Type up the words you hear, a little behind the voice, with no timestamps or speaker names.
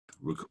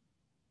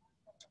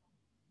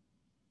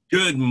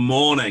Good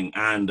morning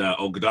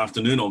or good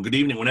afternoon or good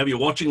evening, whenever you're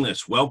watching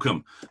this.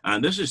 Welcome.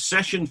 And this is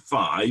session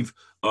 5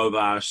 of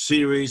our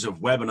series of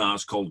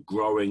webinars called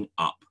Growing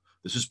Up.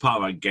 This is part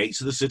of our Gates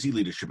of the City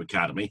Leadership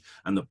Academy.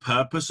 And the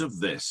purpose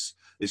of this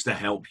is to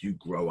help you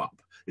grow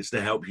up. It's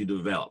to help you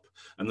develop.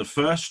 And the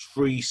first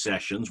 3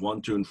 sessions,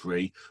 1, 2, and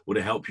 3, were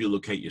to help you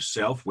locate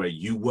yourself, where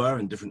you were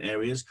in different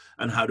areas,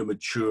 and how to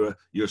mature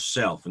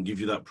yourself and give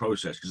you that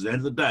process. Because at the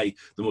end of the day,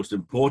 the most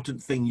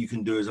important thing you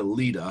can do as a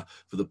leader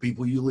for the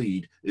people you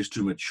lead is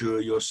to mature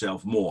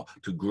yourself more,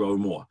 to grow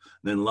more.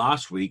 And then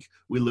last week,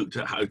 we looked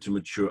at how to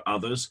mature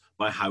others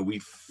by how we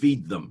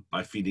feed them,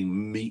 by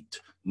feeding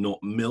meat,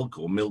 not milk,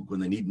 or milk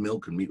when they need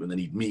milk and meat when they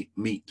need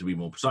meat to be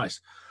more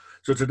precise.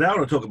 So today I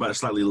want to talk about a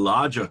slightly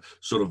larger,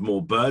 sort of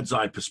more bird's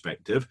eye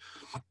perspective.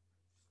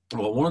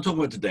 What I want to talk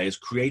about today is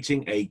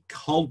creating a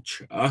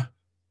culture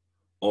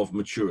of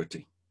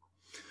maturity.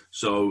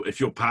 So if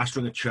you're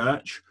pastoring a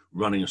church,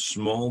 running a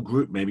small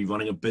group, maybe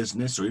running a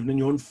business, or even in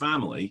your own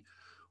family,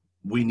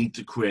 we need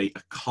to create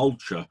a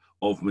culture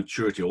of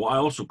maturity, or what I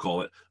also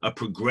call it a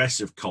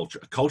progressive culture,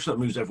 a culture that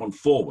moves everyone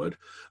forward.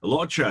 A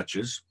lot of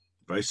churches,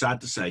 very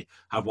sad to say,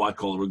 have what I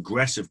call a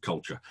regressive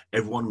culture.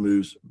 Everyone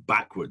moves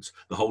backwards.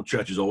 The whole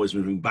church is always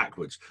moving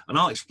backwards. And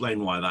I'll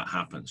explain why that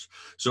happens.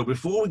 So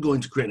before we go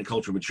into creating a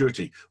culture of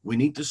maturity, we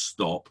need to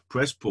stop,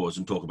 press pause,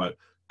 and talk about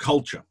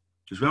culture.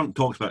 Because we haven't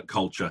talked about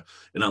culture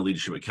in our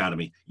Leadership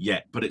Academy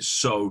yet, but it's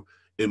so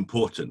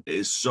important. It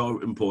is so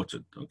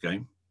important,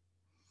 okay?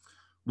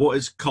 What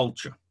is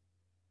culture?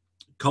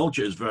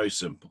 Culture is very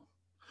simple.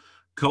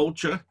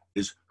 Culture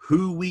is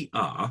who we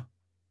are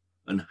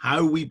and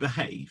how we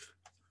behave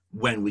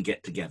when we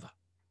get together,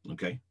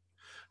 okay?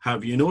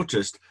 Have you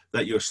noticed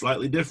that you're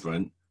slightly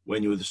different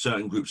when you're with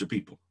certain groups of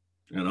people,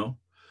 you know?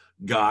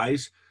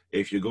 Guys,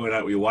 if you're going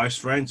out with your wife's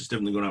friends, it's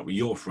different than going out with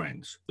your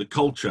friends. The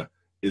culture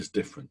is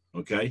different,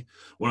 okay?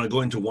 When I go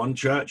into one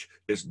church,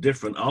 it's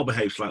different. I'll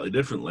behave slightly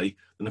differently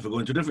than if I go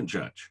into a different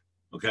church,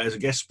 okay? As a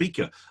guest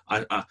speaker,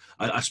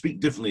 I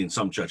speak differently in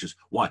some churches.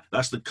 Why?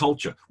 That's the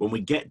culture. When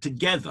we get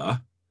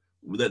together,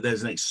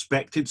 there's an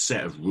expected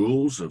set of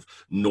rules, of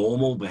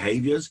normal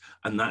behaviors,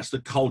 and that's the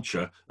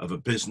culture of a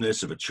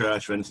business, of a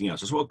church, of anything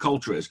else. That's what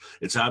culture is.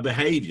 It's our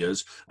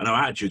behaviors and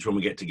our attitudes when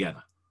we get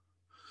together.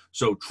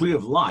 So Tree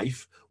of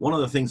Life, one of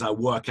the things I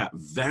work at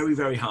very,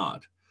 very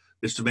hard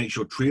is to make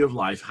sure Tree of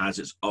Life has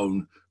its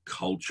own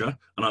culture,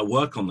 and I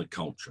work on the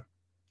culture.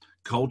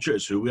 Culture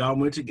is who we are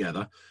when we're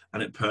together,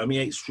 and it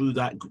permeates through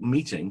that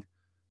meeting,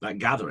 that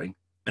gathering,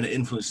 and it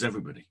influences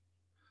everybody.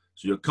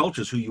 So your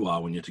culture is who you are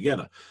when you're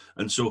together.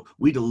 And so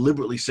we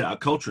deliberately set our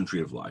culture in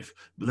Tree of Life.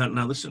 But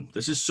now listen,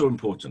 this is so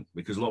important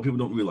because a lot of people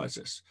don't realize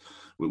this.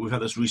 We've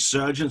had this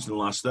resurgence in the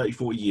last 30,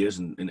 40 years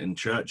in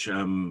church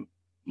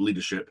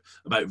leadership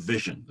about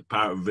vision, the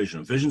power of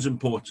vision. Vision's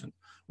important.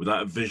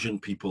 Without a vision,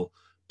 people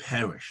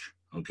perish,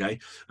 okay?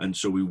 And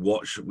so we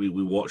watch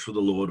for the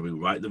Lord, we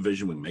write the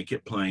vision, we make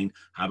it plain,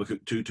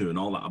 Habakkuk 2:2 and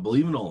all that. I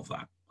believe in all of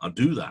that. I'll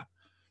do that.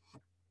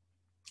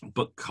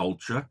 But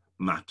culture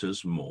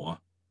matters more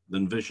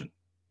than vision.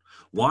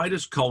 Why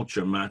does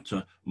culture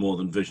matter more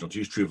than vision? I'll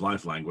use Tree of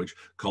Life language.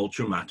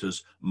 Culture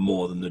matters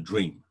more than the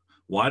dream.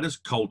 Why does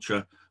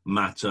culture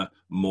matter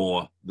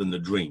more than the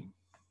dream?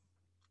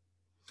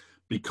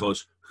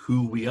 Because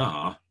who we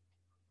are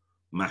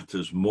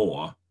matters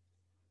more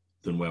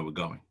than where we're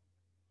going.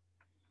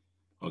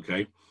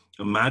 Okay?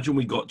 Imagine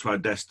we got to our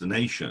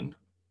destination,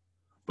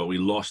 but we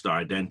lost our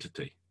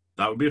identity.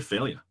 That would be a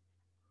failure.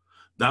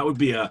 That would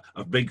be a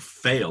big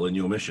fail in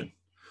your mission.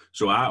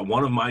 So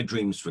one of my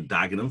dreams for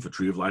Dagenham, for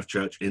Tree of Life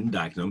Church in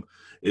Dagenham,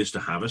 is to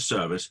have a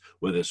service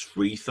where there's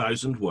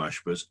 3,000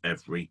 worshipers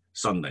every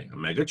Sunday. A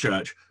mega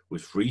church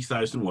with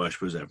 3,000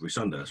 worshipers every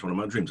Sunday. That's one of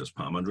my dreams. That's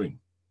part of my dream.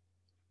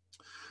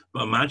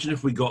 But imagine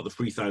if we got the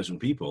 3,000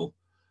 people,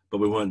 but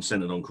we weren't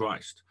centered on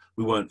Christ.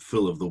 We weren't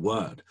full of the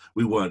Word.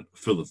 We weren't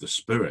full of the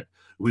Spirit.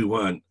 We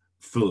weren't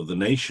full of the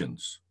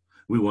nations.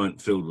 We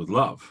weren't filled with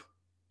love.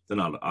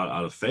 Then I'd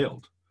have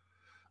failed.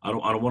 I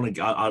don't want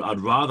to. I'd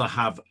rather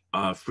have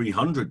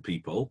 300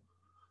 people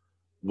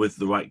with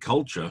the right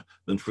culture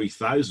than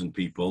 3,000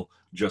 people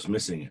just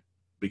missing it,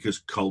 because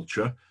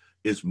culture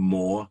is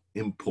more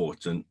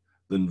important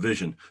than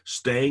vision.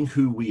 Staying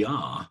who we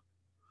are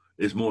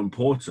is more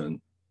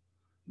important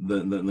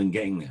than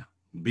getting there.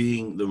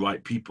 Being the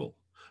right people.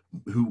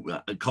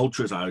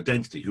 Culture is our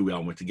identity, who we are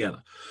when we're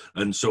together.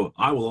 And so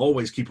I will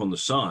always keep on the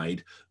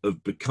side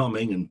of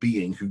becoming and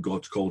being who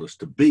God's called us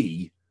to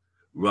be,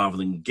 rather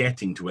than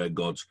getting to where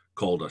God's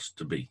called us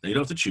to be. Now, you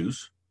don't have to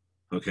choose,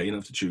 okay? You don't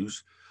have to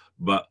choose,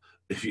 but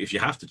if you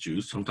have to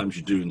choose, sometimes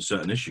you do in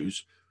certain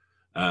issues,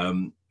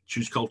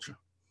 choose culture,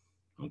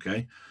 okay?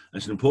 And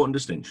it's an important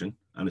distinction,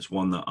 and it's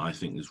one that I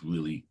think is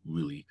really,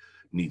 really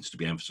needs to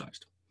be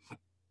emphasized.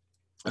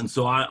 And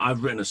so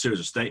I've written a series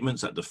of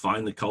statements that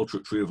define the culture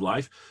at Tree of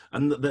Life,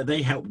 and that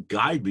they help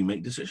guide me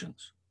make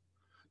decisions.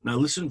 Now,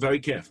 listen very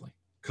carefully.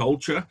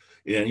 Culture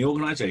in any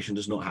organization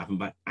does not happen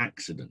by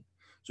accident.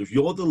 So if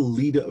you're the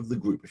leader of the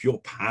group, if you're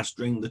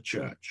pastoring the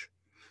church,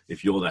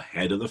 if you're the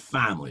head of the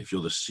family, if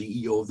you're the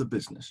CEO of the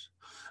business,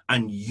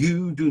 and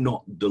you do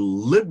not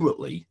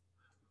deliberately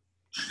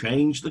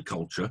change the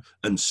culture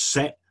and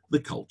set the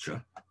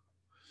culture,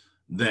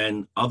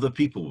 then other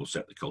people will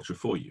set the culture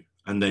for you.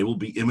 And they will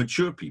be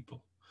immature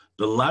people.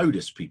 The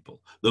loudest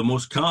people, the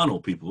most carnal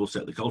people will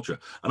set the culture.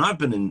 And I've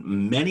been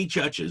in many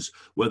churches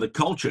where the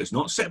culture is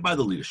not set by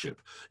the leadership.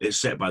 It's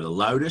set by the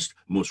loudest,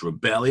 most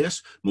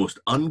rebellious, most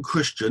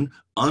unchristian,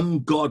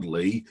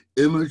 ungodly,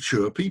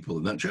 immature people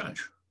in that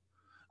church.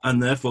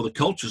 And therefore the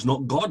culture is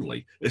not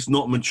godly. It's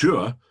not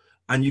mature.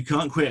 And you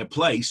can't create a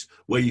place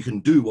where you can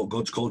do what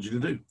God's called you to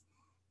do.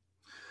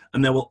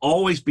 And there will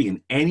always be,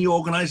 in any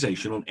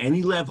organization on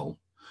any level,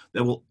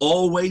 there will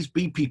always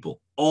be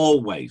people,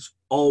 always,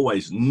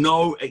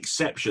 no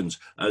exceptions,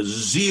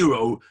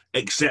 zero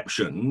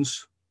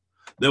exceptions.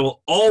 There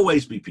will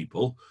always be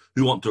people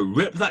who want to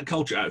rip that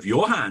culture out of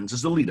your hands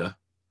as the leader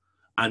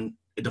and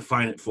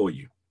define it for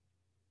you.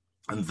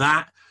 And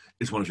that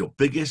is one of your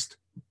biggest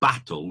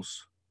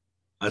battles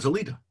as a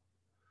leader.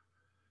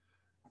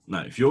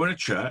 Now, if you're in a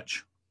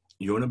church,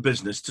 you're in a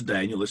business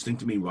today, and you're listening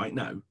to me right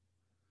now,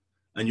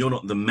 and you're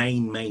not the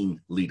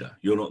main leader,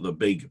 you're not the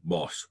big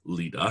boss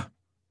leader,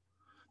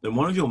 then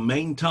one of your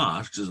main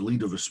tasks as a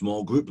leader of a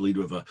small group,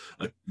 leader of a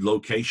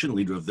location,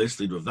 leader of this,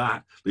 leader of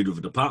that, leader of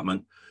a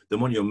department,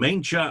 then one of your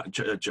main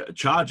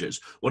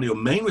charges, one of your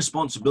main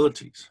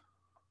responsibilities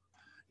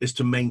is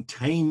to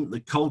maintain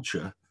the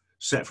culture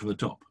set from the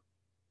top.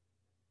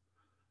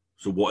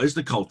 So what is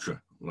the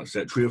culture? Let's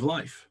say a tree of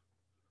life.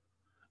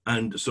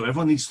 And so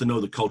everyone needs to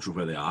know the culture of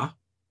where they are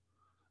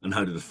and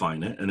how to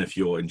define it. And if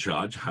you're in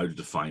charge, how to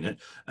define it.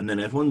 And then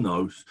everyone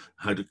knows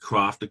how to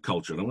craft a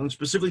culture. And I'm going to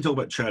specifically talk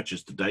about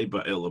churches today,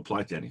 but it'll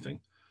apply to anything.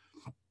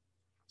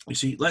 You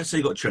see, let's say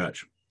you've got a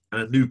church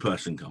and a new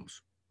person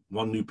comes.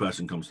 One new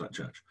person comes to that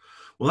church.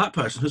 Well, that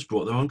person has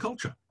brought their own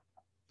culture.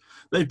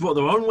 They've brought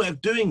their own way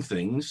of doing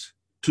things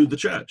to the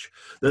church.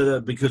 They're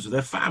because of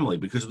their family,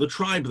 because of the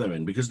tribe they're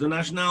in, because of their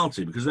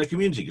nationality, because of their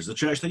community, because of the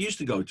church they used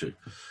to go to.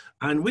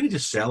 And we need to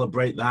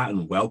celebrate that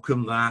and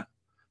welcome that.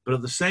 But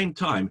at the same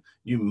time,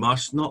 you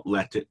must not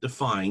let it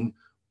define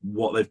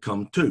what they've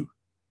come to.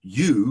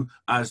 You,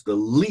 as the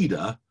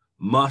leader,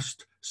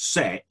 must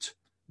set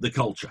the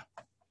culture,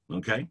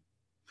 okay?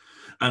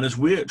 And as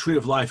we at Tree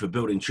of Life are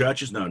building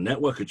churches now, a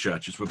network of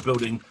churches, we're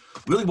building,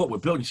 really what we're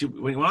building, see,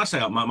 when I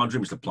say my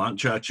dream is to plant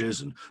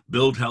churches and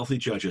build healthy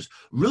churches,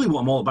 really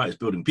what I'm all about is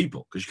building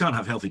people, because you can't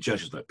have healthy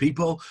churches without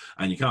people,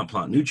 and you can't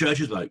plant new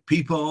churches without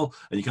people,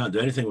 and you can't do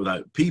anything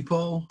without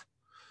people.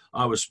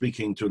 I was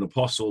speaking to an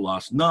apostle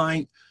last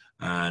night,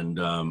 and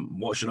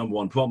what's your number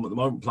one problem at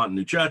the moment? Planting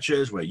new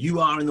churches, where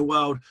you are in the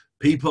world,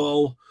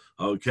 people.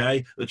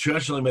 Okay, the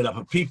church is only made up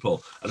of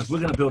people. And if we're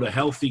going to build a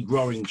healthy,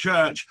 growing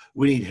church,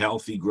 we need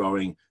healthy,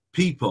 growing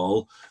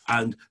people.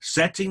 And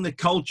setting the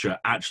culture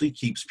actually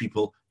keeps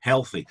people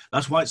healthy.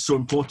 That's why it's so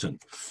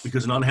important,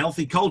 because an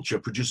unhealthy culture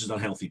produces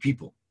unhealthy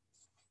people.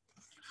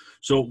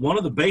 So one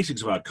of the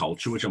basics of our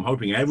culture, which I'm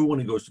hoping everyone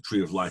who goes to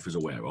Tree of Life is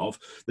aware of,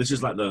 this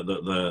is like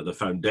the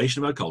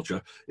foundation of our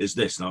culture, is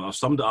this. Now, I've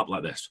summed it up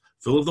like this: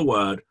 full of the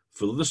word,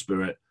 full of the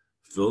spirit,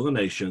 full of the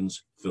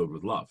nations, filled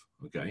with love.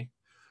 Okay?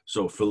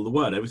 So full of the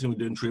word. Everything we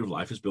do in Tree of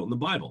Life is built in the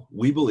Bible.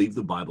 We believe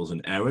the Bible's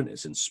inerrant,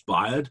 it's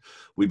inspired.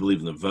 We believe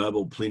in the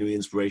verbal plenary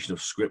inspiration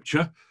of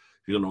Scripture.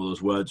 If you don't know what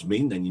those words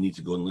mean, then you need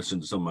to go and listen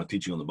to some of my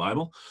teaching on the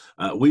Bible.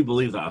 We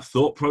believe that our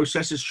thought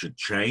processes should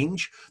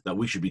change, that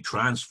we should be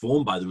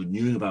transformed by the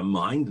renewing of our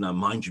mind, and our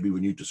mind should be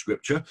renewed to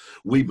Scripture.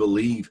 We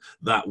believe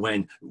that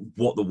when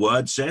what the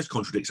Word says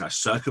contradicts our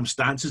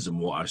circumstances and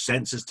what our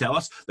senses tell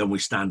us, then we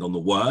stand on the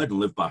Word and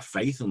live by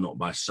faith and not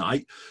by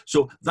sight.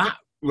 So that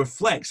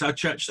reflects our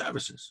church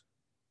services.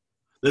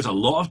 There's a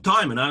lot of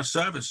time in our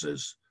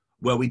services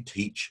where we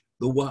teach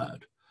the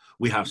word.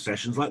 We have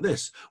sessions like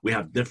this. We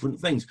have different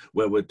things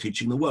where we're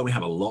teaching the word. We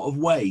have a lot of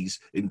ways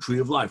in Tree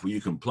of Life where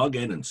you can plug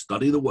in and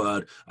study the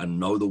word and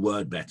know the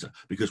word better,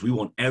 because we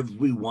want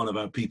every one of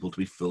our people to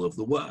be full of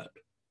the word.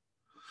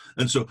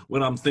 And so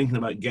when I'm thinking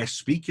about guest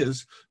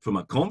speakers for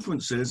my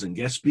conferences and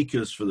guest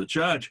speakers for the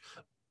church,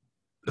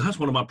 that's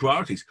one of my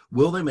priorities.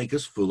 Will they make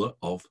us fuller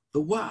of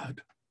the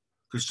word?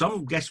 Because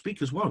some guest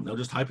speakers won't. They'll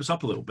just hype us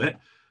up a little bit.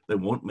 They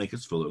won't make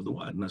us full of the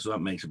word. And so that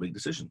makes a big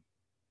decision.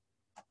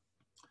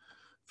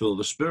 Full of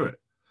the Spirit.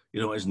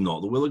 You know, it's not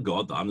the will of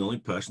God that I'm the only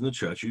person in the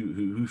church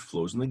who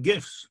flows in the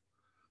gifts.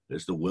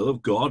 It's the will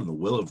of God and the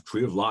will of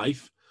Tree of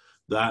Life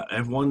that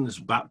everyone is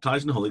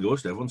baptized in the Holy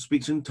Ghost. Everyone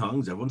speaks in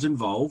tongues. Everyone's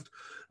involved.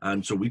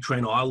 And so we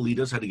train all our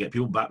leaders how to get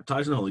people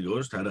baptized in the Holy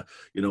Ghost. How to,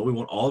 we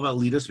want all of our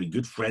leaders to be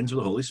good friends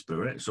with the Holy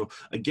Spirit. So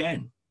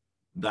again,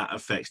 that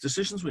affects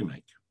decisions we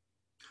make.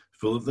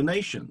 Full of the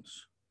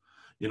nations.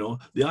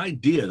 The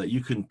idea that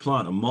you can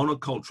plant a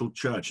monocultural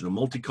church in a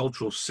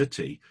multicultural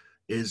city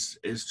is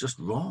just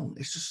wrong.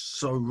 It's just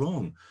so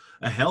wrong.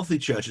 A healthy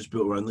church is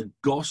built around the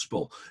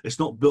gospel. It's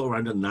not built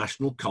around a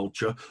national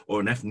culture or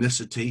an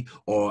ethnicity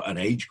or an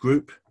age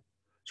group.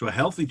 So a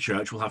healthy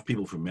church will have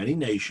people from many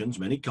nations,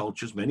 many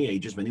cultures, many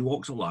ages, many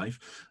walks of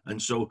life.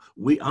 And so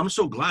I'm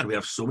so glad we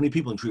have so many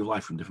people in Tree of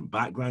Life from different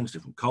backgrounds,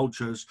 different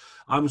cultures.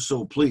 I'm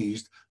so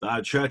pleased that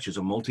our churches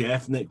are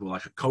multi-ethnic. We're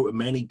like a coat of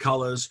many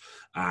colors,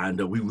 and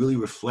we really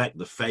reflect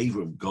the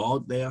favor of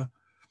God there.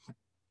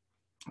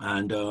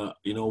 And,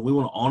 we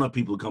want to honor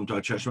people who come to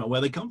our church no matter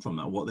where they come from,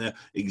 what their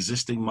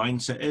existing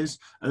mindset is,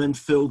 and then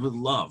filled with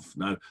love.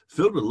 Now,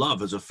 filled with love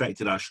has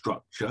affected our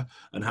structure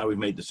and how we've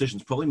made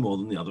decisions probably more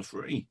than the other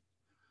three.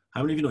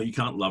 How many of you know you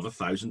can't love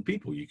 1,000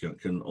 people? You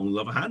can only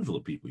love a handful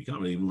of people. You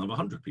can't even love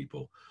 100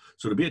 people.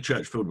 So to be a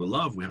church filled with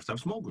love, we have to have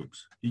small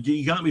groups.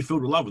 You can't be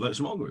filled with love without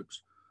small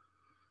groups.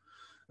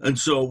 And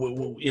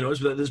so,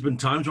 there's been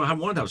times when I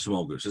haven't wanted to have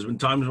small groups. There's been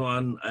times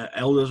when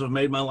elders have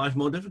made my life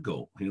more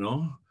difficult,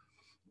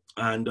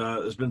 And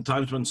there's been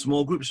times when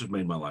small groups have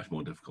made my life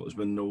more difficult. There's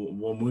been,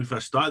 when we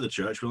first started the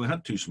church, we only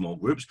had 2 small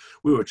groups.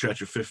 We were a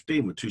church of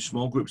 15 with 2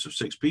 small groups of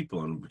 6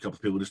 people, and a couple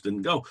of people just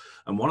didn't go.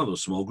 And one of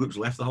those small groups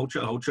left the whole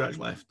church. The whole church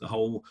left. The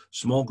whole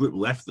small group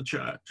left the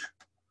church.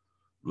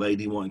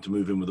 Lady wanting to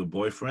move in with a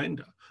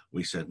boyfriend.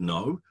 We said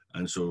no.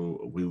 And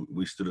so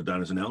we stood her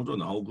down as an elder,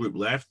 and the whole group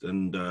left,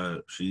 and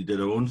she did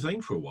her own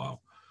thing for a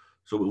while.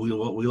 So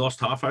we lost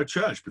half our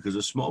church because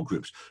of small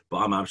groups. But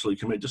I'm absolutely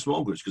committed to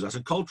small groups because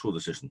that's a cultural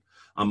decision.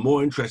 I'm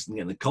more interested in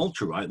getting the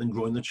culture right than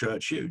growing the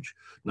church huge.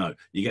 Now,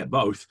 you get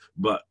both,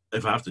 but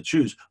if I have to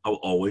choose, I will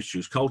always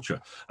choose culture.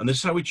 And this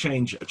is how we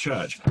change a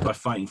church, by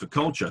fighting for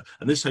culture.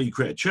 And this is how you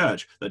create a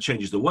church that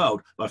changes the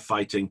world, by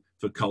fighting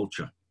for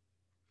culture.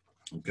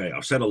 Okay,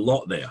 I've said a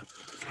lot there,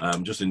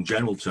 just in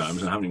general terms,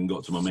 and I haven't even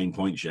got to my main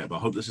points yet, but I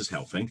hope this is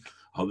helping.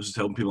 I hope this is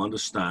helping people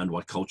understand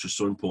why culture is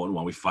so important,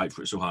 why we fight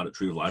for it so hard at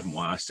Tree of Life, and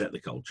why I set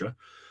the culture.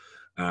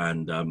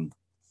 And,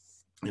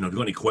 if you've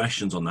got any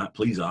questions on that,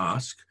 please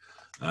ask.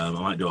 I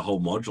might do a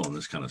whole module on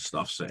this kind of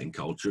stuff, setting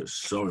culture. It's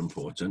so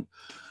important.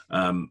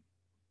 So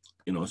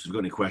if you've got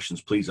any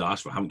questions, please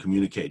ask. If I haven't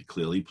communicated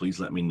clearly, please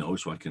let me know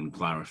so I can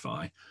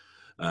clarify.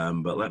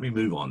 But let me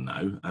move on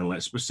now, and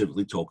let's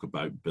specifically talk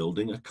about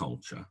building a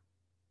culture,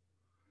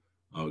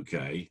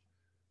 okay,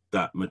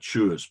 that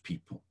matures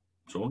people.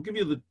 So I'll give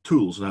you the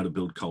tools on how to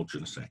build culture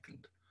in a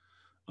second,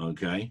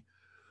 okay?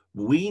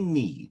 We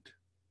need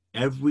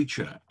every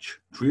church,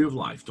 Tree of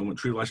Life, don't want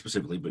Tree of Life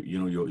specifically, but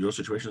your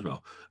situation as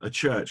well, a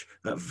church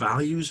that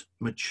values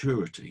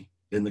maturity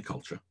in the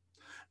culture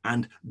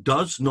and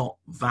does not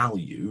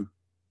value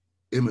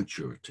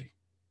immaturity,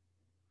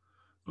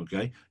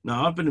 okay?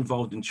 Now, I've been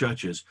involved in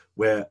churches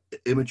where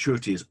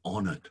immaturity is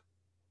honored,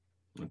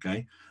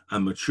 okay?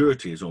 And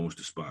maturity is almost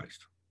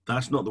despised.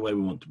 That's not the way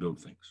we want to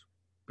build things,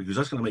 because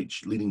that's going to make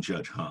leading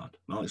church hard.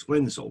 And I'll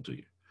explain this all to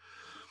you.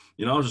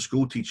 I was a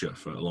school teacher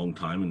for a long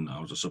time, and I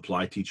was a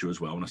supply teacher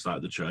as well. When I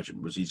started the church,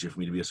 it was easier for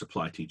me to be a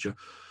supply teacher.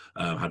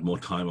 I had more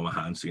time on my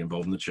hands to get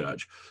involved in the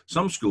church.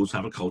 Some schools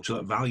have a culture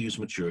that values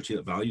maturity,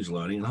 that values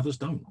learning, and others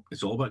don't.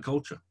 It's all about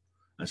culture.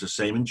 And it's the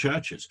same in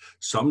churches.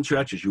 Some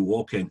churches you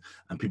walk in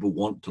and people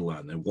want to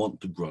learn, they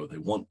want to grow, they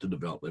want to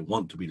develop, they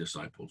want to be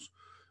disciples.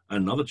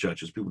 And in other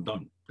churches, people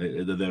don't.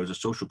 There is a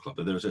social club,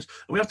 there is this.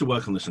 And we have to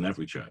work on this in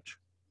every church.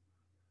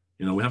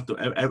 We have to,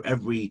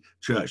 every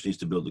church needs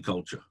to build the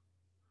culture.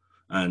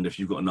 And if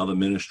you've got another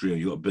ministry or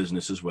you've got a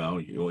business as well,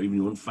 or even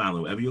your own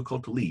family, whatever you're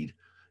called to lead,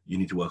 you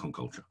need to work on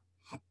culture.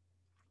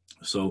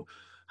 So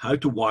how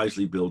to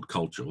wisely build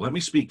culture? Well, let me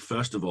speak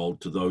first of all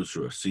to those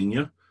who are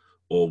senior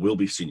or will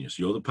be seniors.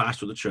 You're the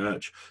pastor of the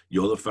church,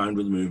 you're the founder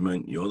of the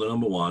movement, you're the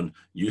number one,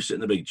 you sit in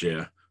the big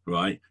chair,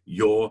 right?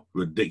 You're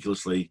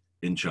ridiculously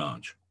in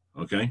charge,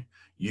 okay?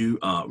 You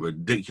are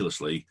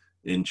ridiculously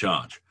in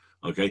charge.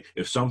 Okay,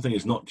 if something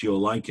is not to your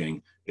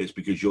liking, it's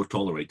because you're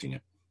tolerating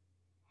it.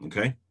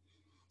 Okay,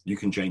 you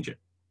can change it.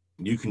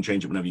 You can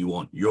change it whenever you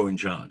want. You're in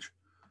charge.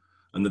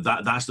 And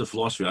that's the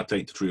philosophy I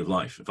take to Tree of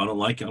Life. If I don't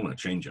like it, I'm going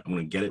to change it. I'm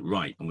going to get it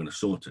right. I'm going to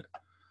sort it.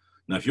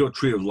 Now, if you're a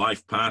Tree of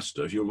Life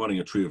pastor, if you're running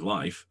a Tree of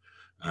Life,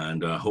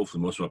 and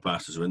hopefully most of our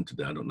pastors are in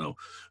today, I don't know.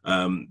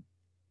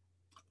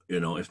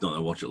 If not,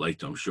 I'll watch it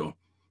later, I'm sure.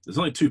 There's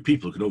only 2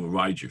 people who can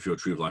override you if you're a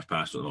Tree of Life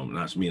pastor at the moment.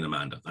 That's me and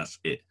Amanda. That's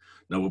it.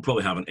 Now, we'll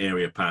probably have an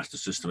area pastor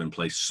system in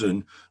place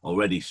soon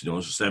already.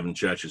 7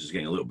 churches is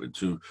getting a little bit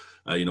too,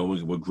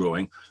 we're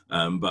growing.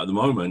 But at the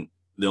moment,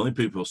 the only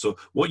people. So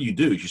what you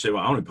do is you say,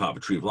 well, I want to be part of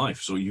a Tree of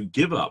Life. So you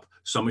give up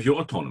some of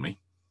your autonomy.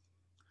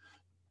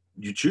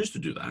 You choose to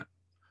do that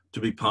to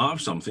be part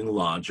of something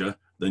larger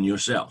than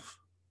yourself.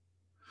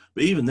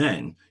 But even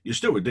then, you're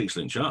still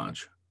ridiculously in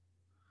charge.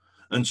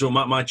 And so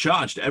my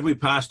charge to every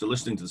pastor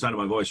listening to the sound of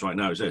my voice right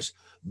now is this: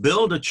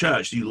 build a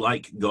church you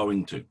like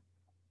going to.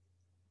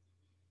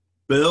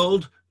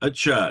 Build a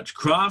church,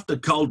 craft a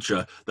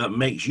culture that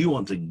makes you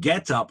want to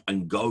get up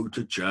and go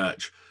to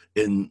church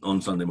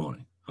on Sunday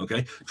morning.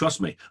 Okay, trust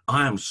me,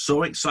 I am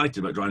so excited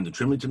about driving to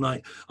Trimley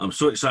tonight. I'm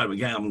so excited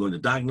again. I'm going to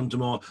Dagenham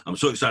tomorrow. I'm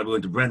so excited about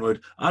going to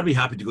Brentwood. I'd be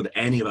happy to go to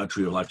any of our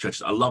Tree of Life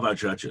churches. I love our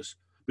churches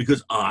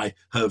because I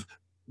have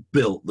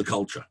built the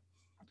culture.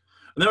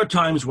 And there are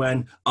times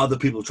when other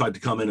people tried to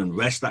come in and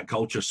wrest that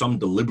culture, some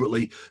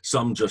deliberately,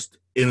 some just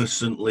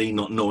innocently,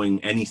 not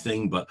knowing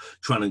anything, but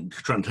trying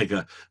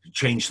to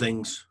change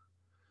things.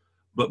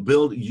 But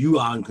you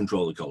are in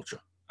control of the culture.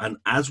 And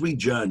as we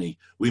journey,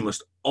 we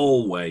must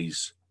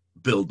always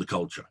build the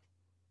culture.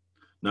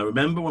 Now,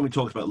 remember when we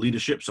talked about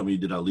leadership, some of you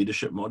did our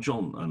leadership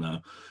module,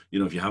 and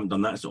if you haven't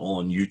done that, it's all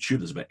on YouTube.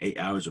 There's about 8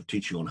 hours of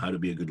teaching on how to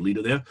be a good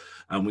leader there.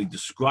 And we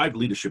described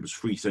leadership as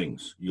 3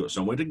 things. You got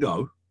somewhere to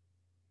go,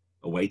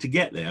 a way to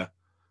get there,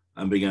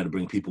 and being able to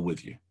bring people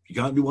with you. If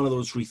you can't do one of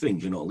those 3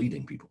 things, you're not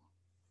leading people.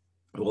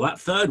 Well, that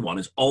third one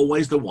is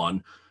always the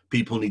one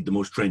people need the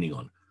most training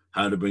on,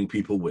 how to bring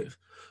people with.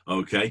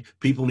 Okay,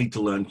 people need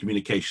to learn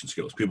communication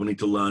skills. People need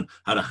to learn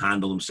how to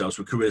handle themselves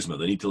with charisma.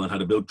 They need to learn how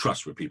to build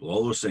trust with people,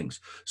 all those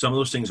things. Some of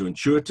those things are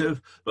intuitive,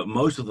 but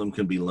most of them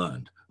can be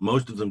learned.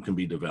 Most of them can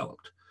be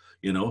developed,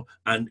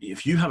 and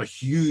if you have a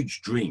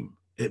huge dream,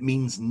 it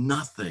means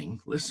nothing.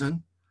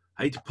 Listen,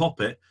 I hate to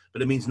pop it,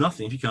 but it means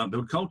nothing if you can't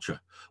build culture.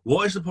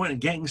 What is the point of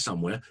getting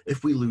somewhere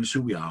if we lose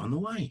who we are on the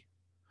way?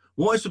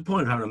 What is the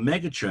point of having a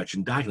mega church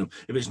in Dagenham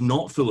if it's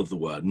not full of the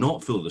word,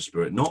 not full of the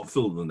Spirit, not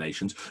full of the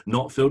nations,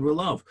 not filled with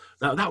love?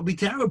 That would be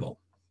terrible.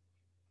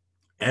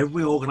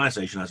 Every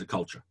organization has a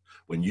culture.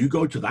 When you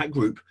go to that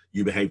group,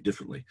 you behave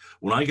differently.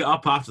 When I get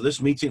up after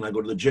this meeting and I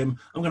go to the gym,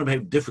 I'm going to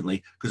behave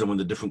differently because I'm in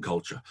a different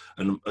culture.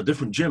 And a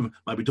different gym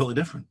might be totally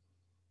different.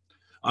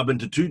 I've been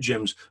to 2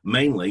 gyms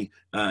mainly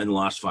in the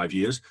last 5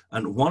 years,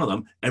 and one of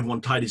them,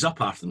 everyone tidies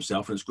up after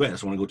themselves, and it's great.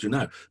 That's what I want to go to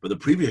now. But the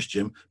previous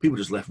gym, people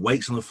just left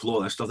weights on the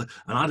floor, that stuff,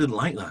 and I didn't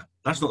like that.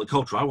 That's not the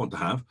culture I want to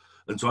have,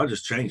 and so I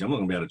just changed. I'm not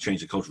going to be able to change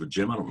the culture of a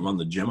gym. I don't run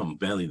the gym. I'm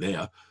barely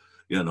there,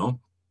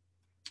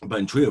 But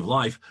in Tree of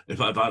Life,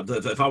 if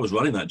I was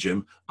running that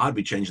gym, I'd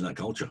be changing that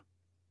culture.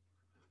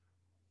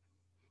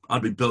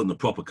 I'd be building the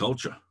proper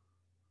culture.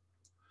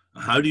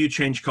 How do you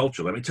change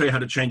culture? Let me tell you how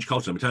to change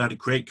culture. Let me tell you how to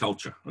create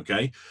culture,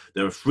 okay?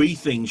 There are 3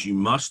 things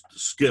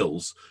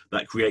skills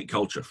that create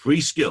culture.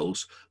 3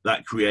 skills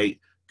that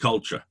create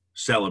culture.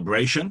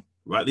 Celebration.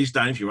 Write these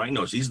down if you're writing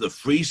notes. These are the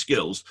 3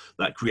 skills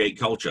that create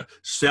culture.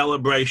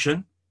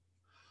 Celebration,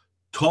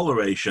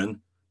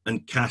 toleration,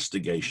 and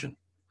castigation.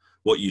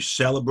 What you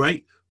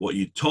celebrate, what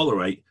you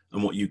tolerate,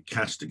 and what you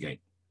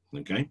castigate,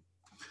 okay?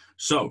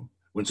 So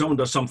when someone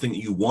does something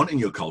that you want in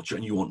your culture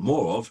and you want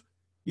more of,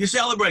 you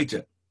celebrate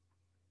it.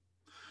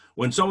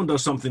 When someone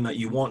does something that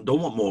you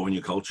don't want more in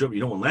your culture, but you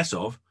don't want less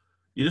of,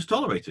 you just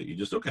tolerate it. You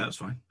just, okay, that's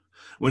fine.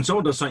 When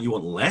someone does something you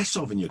want less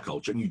of in your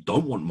culture and you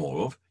don't want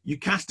more of, you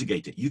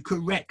castigate it. You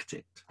correct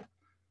it.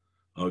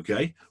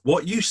 Okay?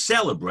 What you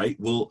celebrate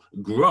will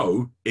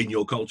grow in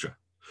your culture.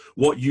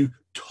 What you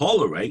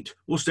tolerate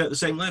will stay at the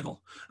same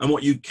level. And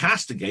what you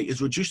castigate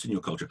is reduced in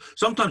your culture.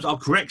 Sometimes I'll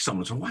correct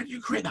someone and say, why do you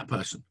correct that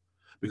person?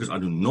 Because I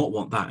do not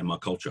want that in my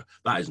culture.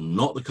 That is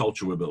not the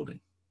culture we're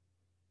building.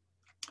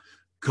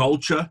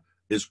 Culture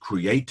is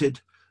created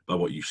by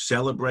what you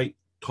celebrate,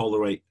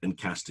 tolerate, and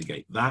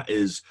castigate. That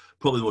is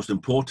probably the most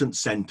important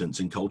sentence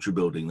in culture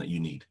building that you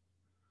need.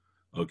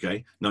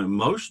 Okay? Now, in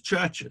most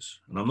churches,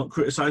 and I'm not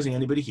criticizing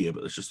anybody here,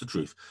 but it's just the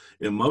truth.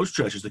 In most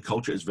churches, the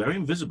culture is very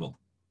invisible.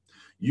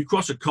 You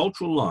cross a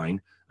cultural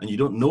line and you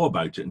don't know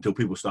about it until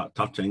people start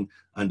tutting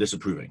and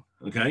disapproving.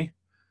 Okay?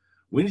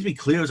 We need to be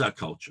clear as our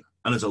culture.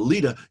 And as a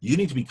leader, you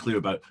need to be clear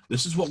about,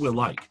 this is what we're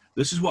like.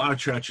 This is what our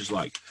church is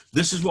like.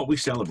 This is what we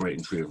celebrate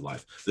in Tree of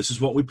Life. This is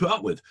what we put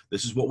up with.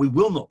 This is what we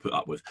will not put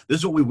up with. This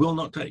is what we will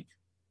not take.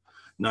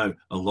 Now,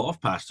 a lot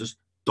of pastors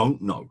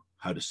don't know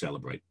how to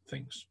celebrate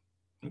things,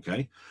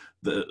 okay?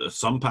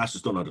 Some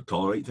pastors don't know how to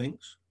tolerate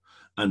things.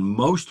 And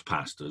most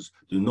pastors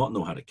do not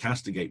know how to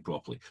castigate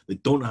properly. They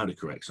don't know how to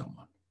correct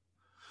someone.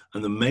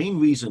 And the main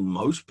reason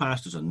most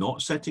pastors are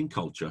not setting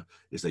culture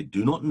is they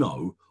do not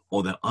know,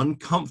 or they're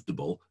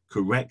uncomfortable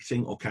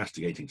correcting or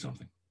castigating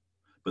something.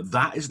 But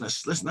that's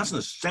an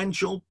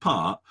essential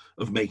part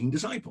of making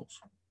disciples.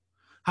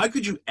 How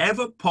could you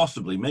ever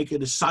possibly make a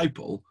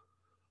disciple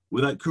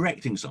without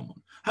correcting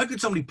someone? How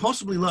could somebody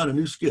possibly learn a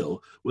new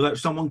skill without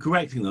someone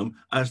correcting them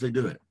as they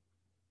do it?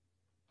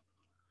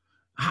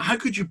 How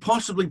could you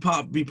possibly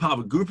be part of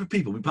a group of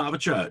people, be part of a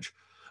church,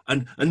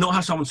 and not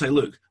have someone say,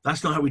 look,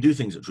 that's not how we do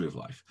things at Tree of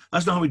Life.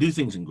 That's not how we do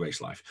things in Grace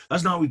Life.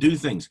 That's not how we do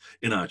things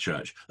in our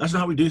church. That's not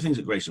how we do things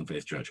at Grace and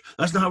Faith Church.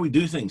 That's not how we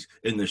do things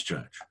in this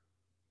church.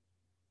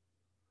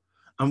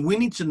 And we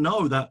need to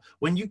know that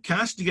when you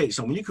castigate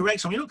someone, you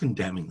correct someone, you're not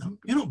condemning them.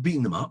 You're not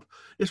beating them up.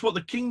 It's what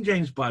the King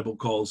James Bible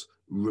calls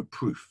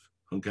reproof.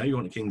 Okay, you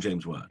want a King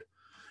James word.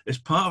 It's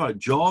part of our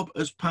job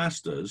as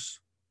pastors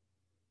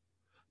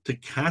to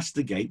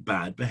castigate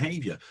bad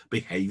behavior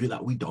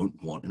that we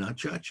don't want in our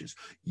churches.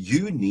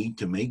 You need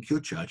to make your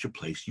church a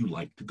place you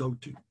like to go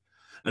to.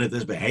 And if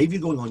there's behavior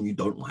going on you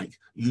don't like,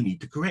 you need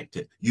to correct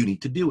it. You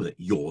need to deal with it.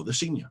 You're the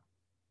senior.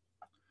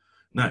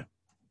 Now,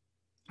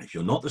 if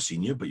you're not the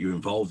senior, but you're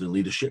involved in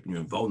leadership and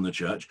you're involved in the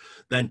church,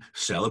 then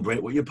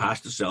celebrate what your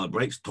pastor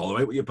celebrates,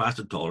 tolerate what your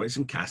pastor tolerates,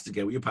 and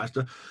castigate what your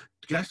pastor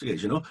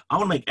castigates. I want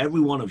to make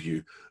every one of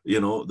you,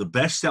 the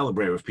best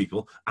celebrator of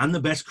people and the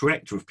best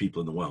corrector of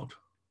people in the world.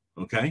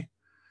 Okay?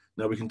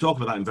 Now, we can talk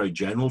about that in very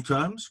general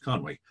terms,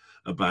 can't we?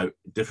 About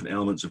different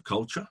elements of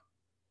culture.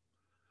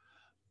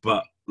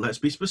 But let's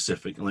be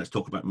specific and let's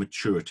talk about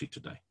maturity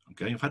today,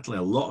 okay? I've had to lay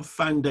a lot of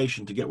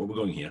foundation to get where we're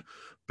going here,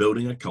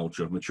 building a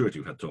culture of maturity.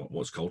 We've had to talk about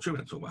what's culture, we've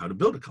had to talk about how to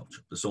build a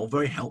culture. These are all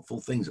very helpful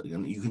things,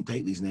 and you can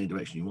take these in any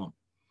direction you want.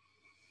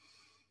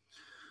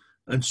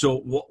 And so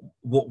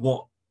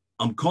what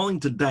I'm calling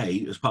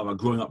today, as part of our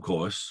growing up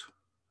course,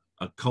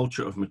 a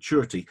culture of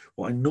maturity,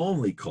 what I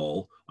normally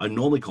call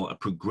a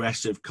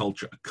progressive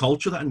culture, a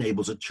culture that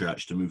enables a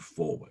church to move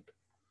forward.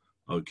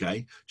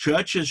 Okay,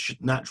 churches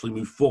should naturally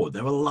move forward.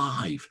 They're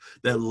alive.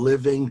 They're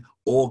living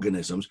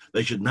organisms.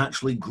 They should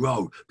naturally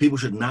grow. People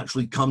should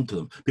naturally come to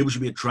them. People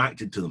should be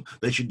attracted to them.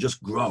 They should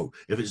just grow.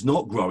 If it's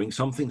not growing,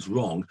 something's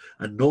wrong,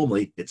 and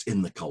normally it's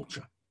in the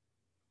culture.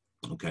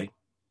 Okay,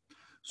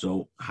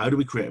 so how do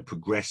we create a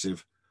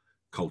progressive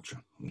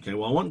culture? Okay,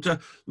 well, I want to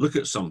look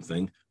at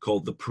something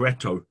called the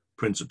Pareto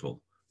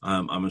principle.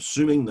 I'm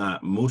assuming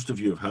that most of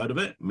you have heard of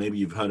it. Maybe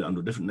you've heard it under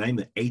a different name,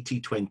 the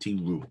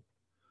 80-20 rule.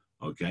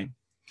 Okay.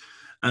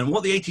 And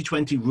what the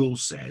 80-20 rule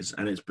says,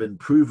 and it's been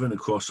proven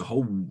across a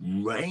whole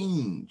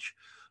range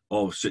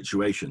of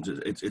situations,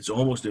 it's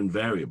almost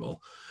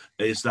invariable,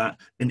 is that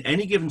in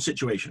any given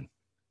situation,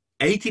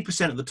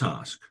 80% of the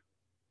task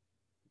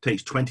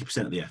takes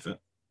 20% of the effort,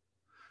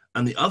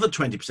 and the other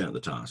 20% of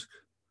the task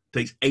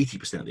takes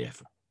 80% of the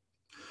effort.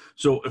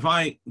 So if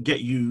I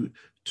get you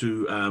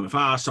to, if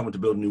I ask someone to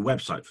build a new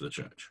website for the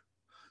church,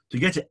 to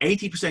get to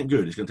 80%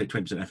 good, it's going to take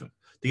 20% effort.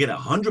 To get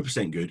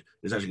 100% good,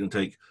 it's actually going to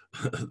take,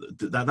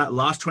 that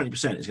last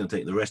 20% is going to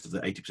take the rest of the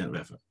 80% of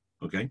effort,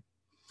 okay?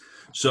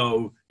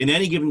 So in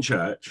any given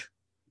church,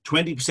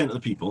 20% of the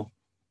people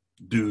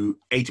do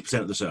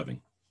 80% of the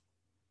serving.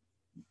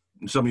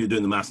 Some of you are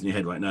doing the math in your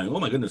head right now. Oh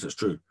my goodness, that's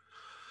true.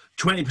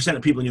 20%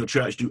 of people in your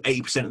church do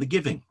 80% of the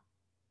giving.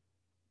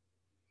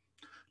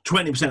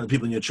 20% of the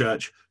people in your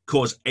church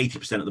cause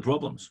 80% of the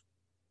problems.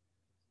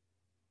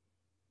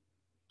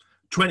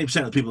 20%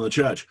 of the people in the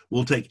church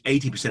will take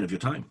 80% of your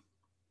time.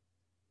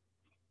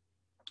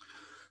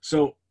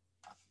 So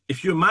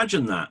if you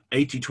imagine that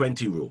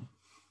 80-20 rule,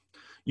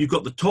 you've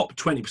got the top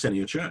 20% of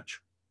your church,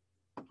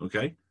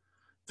 okay?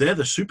 They're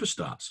the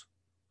superstars.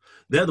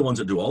 They're the ones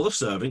that do all the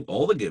serving,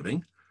 all the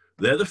giving.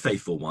 They're the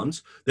faithful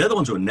ones. They're the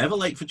ones who are never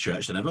late for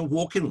church. They never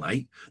walk in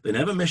late. They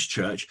never miss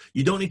church.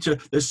 You don't need to,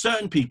 there's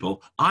certain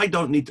people, I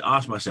don't need to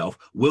ask myself,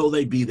 will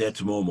they be there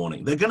tomorrow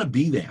morning? They're going to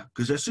be there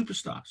because they're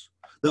superstars.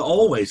 They're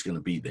always going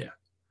to be there.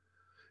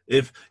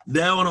 If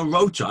they're on a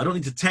rota, I don't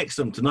need to text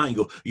them tonight and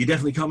go, you're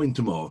definitely coming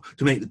tomorrow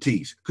to make the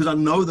teas, because I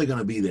know they're going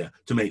to be there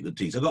to make the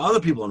teas. I've got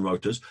other people on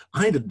rotas.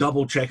 I need to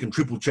double check and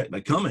triple check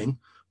they're coming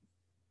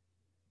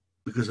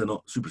because they're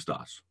not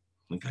superstars,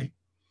 okay?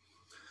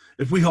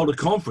 If we hold a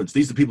conference,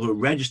 these are the people who are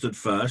registered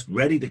first,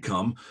 ready to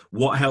come.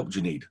 What help do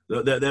you need?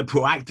 They're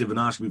proactive and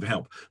asking me for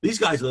help. These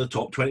guys are the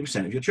top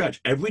 20% of your church.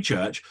 Every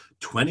church,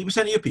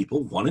 20% of your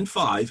people, 1 in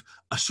 5,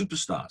 are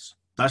superstars.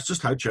 That's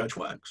just how church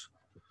works.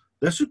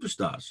 They're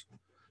superstars.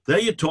 They're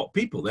your top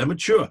people. They're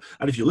mature.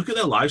 And if you look at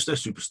their lives, they're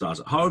superstars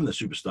at home. They're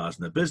superstars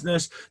in their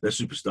business. They're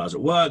superstars at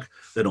work.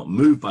 They're not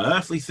moved by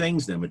earthly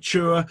things. They're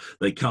mature.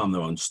 They calm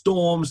their own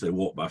storms. They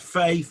walk by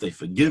faith. They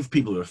forgive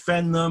people who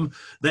offend them.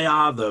 They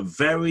are the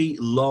very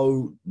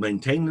low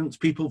maintenance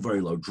people, very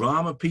low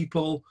drama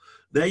people.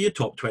 They're your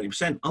top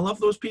 20%. I love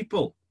those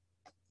people.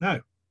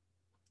 Now,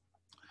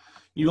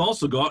 you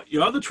also got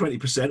your other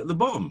 20% at the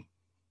bottom.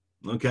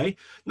 Okay,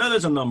 now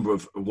there's a number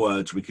of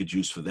words we could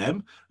use for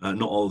them.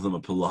 Not all of them are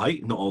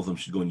polite. Not all of them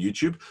should go on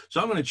YouTube.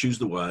 So I'm going to choose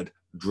the word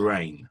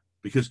drain,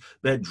 because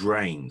they're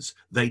drains.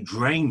 They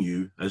drain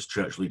you as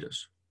church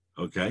leaders.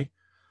 Okay.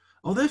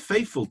 Oh, they're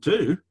faithful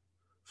too.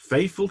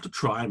 Faithful to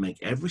try and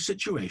make every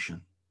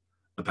situation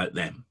about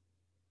them.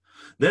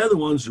 They're the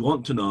ones who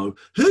want to know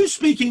who's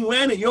speaking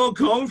when at your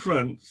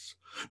conference.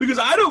 Because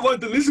I don't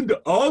want to listen to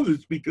all the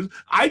speakers.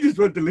 I just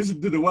want to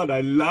listen to the one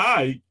I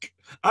like.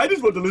 I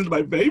just want to listen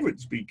to my favorite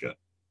speaker.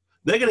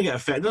 They're going to get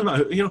offended. Doesn't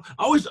matter, you know,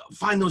 I always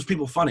find those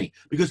people funny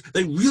because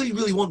they really,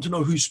 really want to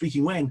know who's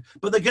speaking when,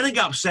 but they're going to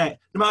get upset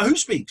no matter who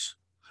speaks.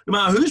 No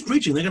matter who's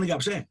preaching, they're going to get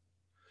upset.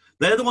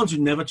 They're the ones who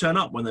never turn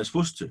up when they're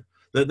supposed to.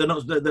 They're the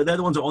ones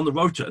that are on the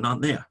rota and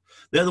aren't there.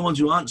 They're the ones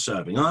who aren't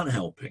serving, aren't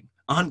helping,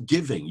 aren't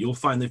giving. You'll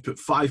find they've put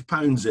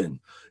 £5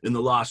 in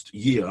the last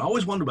year. I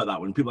always wonder about that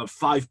when people have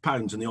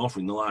 £5 in the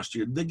offering the last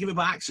year. Did they give it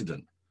by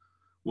accident?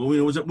 Well, you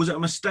know, was it a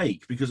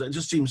mistake? Because it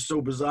just seems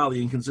so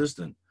bizarrely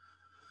inconsistent.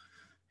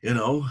 You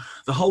know,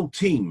 the whole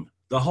team,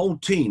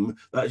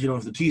 that, you know,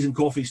 if the Teas and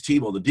Coffees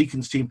team or the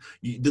Deacons team,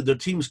 the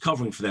team's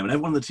covering for them and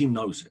everyone on the team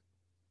knows it.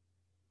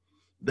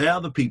 They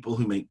are the people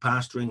who make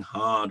pastoring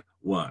hard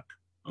work.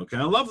 Okay,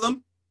 I love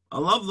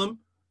them,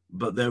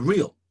 but they're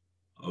real.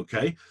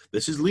 Okay,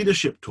 this is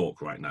leadership talk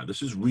right now.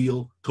 This is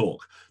real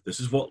talk. This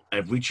is what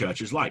every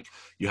church is like.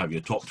 You have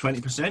your top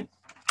 20%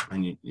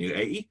 and your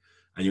 80,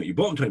 and you got your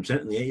bottom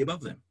 20% and the 80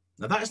 above them.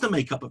 Now that is the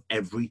makeup of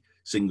every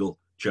single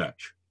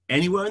church.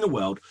 Anywhere in the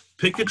world,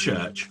 pick a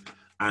church,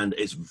 and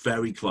it's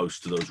very close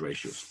to those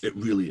ratios. It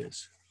really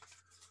is.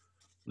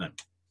 Now,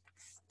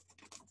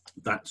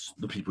 That's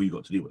the people you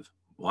got to deal with.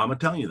 Why am I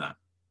telling you that?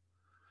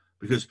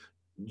 Because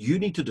you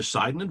need to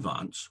decide in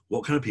advance,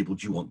 what kind of people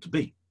do you want to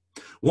be?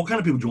 What kind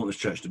of people do you want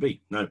this church to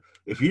be? Now,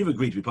 if you've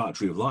agreed to be part of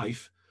Tree of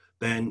Life,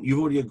 then you've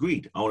already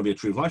agreed, I want to be a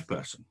Tree of Life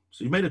person.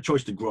 So you've made a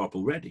choice to grow up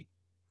already.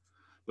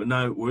 But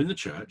now we're in the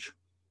church,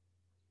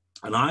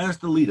 and I, as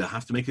the leader,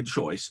 have to make a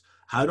choice.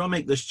 How do I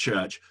make this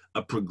church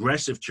a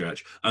progressive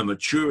church, a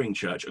maturing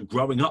church, a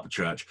growing up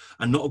church,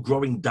 and not a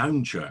growing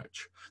down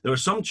church? There are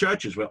some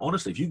churches where,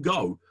 honestly, if you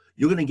go,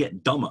 you're going to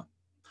get dumber.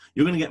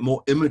 You're going to get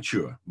more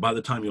immature by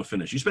the time you're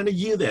finished. You spend a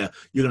year there,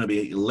 you're going to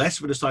be less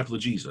of a disciple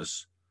of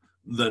Jesus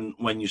than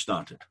when you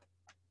started.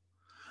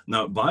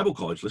 Now, Bible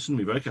college, listen to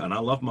me very carefully, and I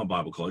love my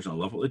Bible college, and I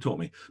love what they taught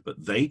me,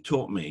 but they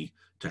taught me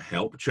to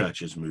help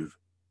churches move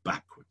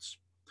backwards.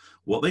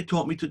 What they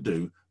taught me to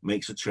do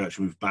makes a church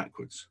move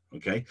backwards,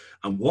 okay?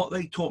 And what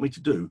they taught me to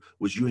do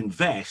was you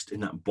invest in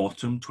that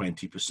bottom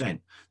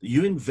 20%.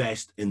 You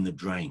invest in the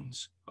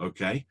drains,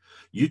 okay?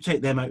 You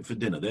take them out for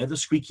dinner. They're the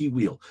squeaky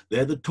wheel.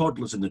 They're the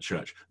toddlers in the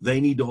church. They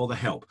need all the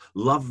help.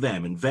 Love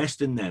them,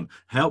 invest in them,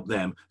 help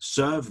them,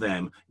 serve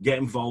them, get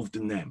involved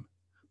in them.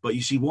 But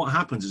you see, what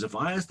happens is if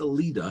I, as the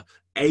leader,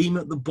 aim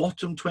at the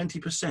bottom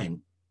 20%,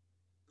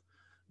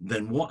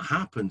 then what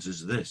happens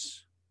is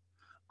this.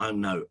 I'm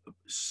now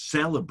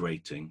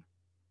celebrating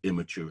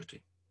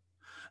immaturity.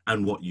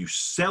 And what you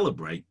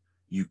celebrate,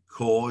 you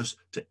cause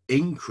to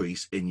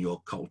increase in your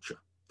culture.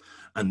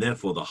 And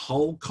therefore, the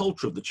whole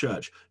culture of the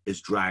church is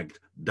dragged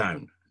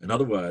down. In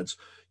other words,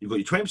 you've got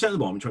your 20% at the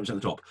bottom and 20% at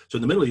the top. So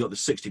in the middle, you've got the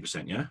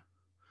 60%, yeah?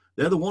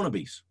 They're the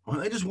wannabes.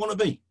 Right? They just want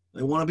to be.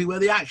 They want to be where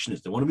the action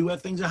is. They want to be where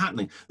things are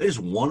happening. They just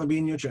want to be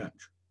in your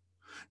church.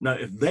 Now,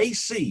 if they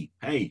see,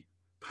 hey,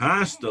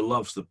 Pastor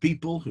loves the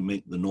people who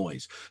make the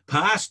noise.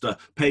 Pastor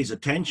pays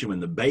attention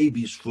when the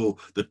babies throw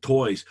the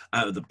toys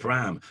out of the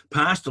pram.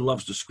 Pastor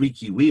loves the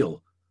squeaky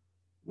wheel.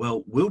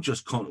 Well, we'll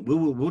just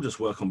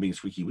work on being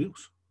squeaky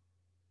wheels.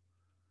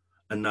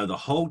 And now the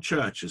whole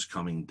church is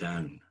coming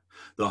down.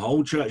 The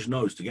whole church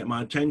knows to get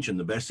my attention,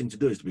 the best thing to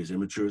do is to be as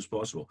immature as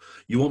possible.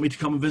 You want me to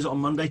come and visit on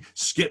Monday?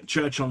 Skip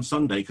church on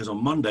Sunday, because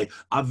on Monday,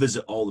 I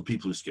visit all the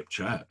people who skip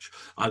church.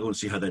 I go and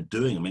see how they're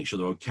doing and make sure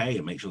they're okay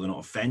and make sure they're not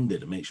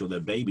offended and make sure they're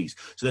babies.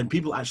 So then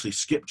people actually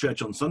skip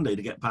church on Sunday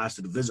to get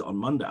pastor to visit on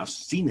Monday. I've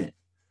seen it.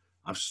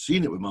 I've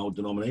seen it with my old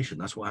denomination.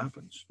 That's what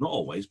happens. Not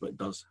always, but it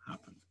does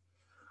happen.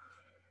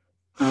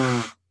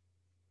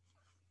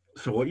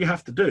 So what you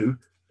have to do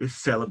is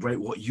celebrate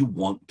what you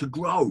want to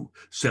grow.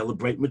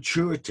 Celebrate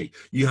maturity.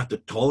 You have to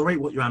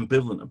tolerate what you're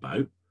ambivalent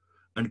about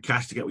and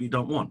castigate what you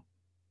don't want.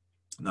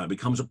 Now, it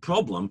becomes a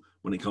problem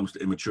when it comes to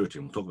immaturity,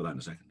 and we'll talk about that in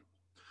a second.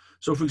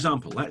 So, for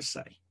example, let's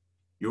say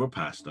you're a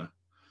pastor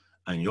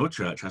and your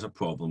church has a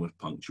problem with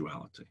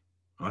punctuality,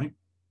 right?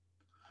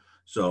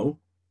 So,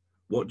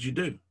 what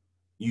do?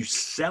 You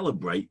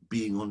celebrate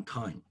being on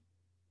time.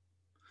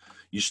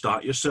 You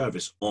start your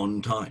service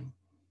on time.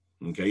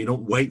 Okay, you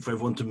don't wait for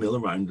everyone to mill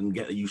around and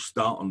get there. You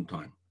start on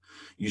time.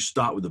 You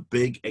start with a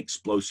big,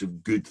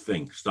 explosive, good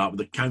thing. Start with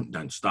a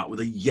countdown. Start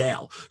with a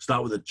yell.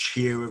 Start with a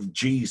cheer of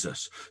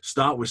Jesus.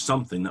 Start with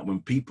something that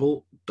when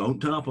people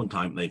don't turn up on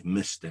time, they've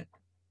missed it.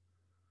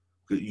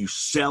 You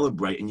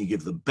celebrate and you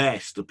give the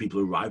best to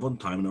people who arrive on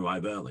time and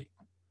arrive early.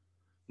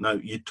 Now,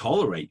 you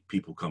tolerate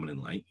people coming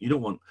in late. You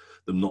don't want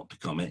them not to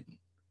come in.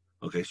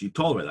 Okay, so you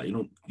tolerate that.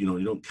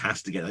 You don't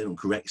castigate. You don't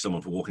correct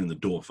someone for walking in the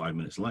door 5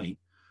 minutes late.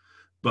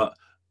 But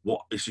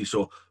what you see,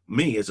 so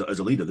me as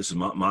a leader, this is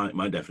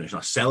my definition.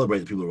 I celebrate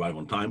the people who arrive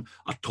on time.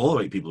 I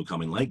tolerate people who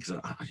come in late because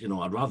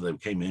I'd rather they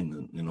came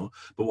in,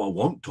 But what I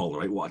won't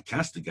tolerate, what I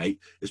castigate,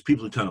 is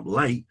people who turn up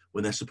late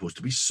when they're supposed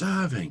to be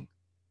serving.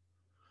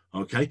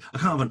 Okay, I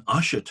can't have an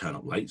usher turn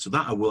up late, so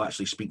that I will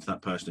actually speak to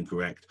that person and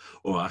correct,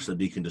 or ask the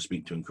deacon to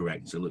speak to and correct.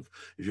 And say, look,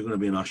 if you're going to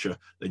be an usher,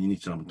 then you need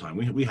to turn up on time.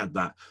 We had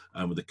that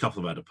with a couple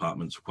of our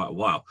departments for quite a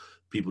while.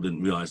 People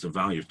didn't realize the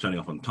value of turning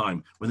up on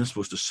time when they're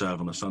supposed to serve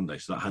on a Sunday,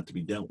 so that had to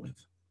be dealt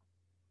with.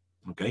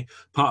 Okay,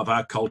 part of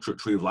our culture at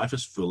Tree of Life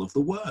is full of the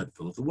word.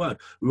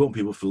 We want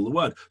people full of the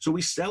word. So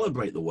we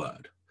celebrate the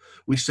word.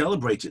 We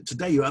celebrate it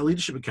today. You're at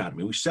Leadership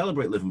Academy. We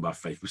celebrate living by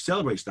faith. We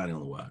celebrate standing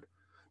on the word.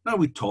 Now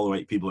we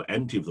tolerate people who are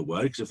empty of the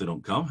word, because if they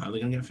don't come, how are they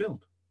going to get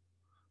filled?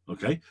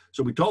 Okay,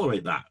 so we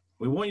tolerate that.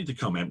 We want you to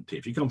come empty.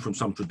 If you come from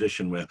some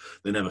tradition where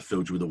they never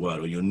filled you with the word,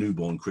 or you're a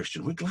newborn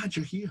Christian, we're glad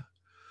you're here.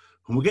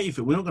 And we'll get you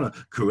filled. We're not going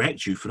to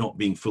correct you for not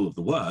being full of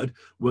the word.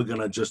 We're going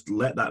to just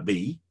let that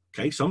be.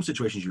 Okay, some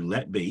situations you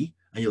let be,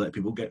 and you let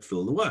people get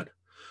filled with the word.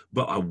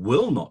 But I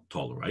will not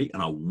tolerate,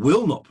 and I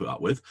will not put up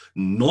with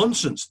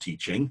nonsense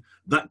teaching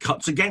that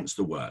cuts against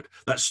the word,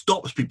 that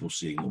stops people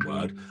seeing the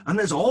word. And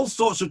there's all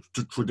sorts of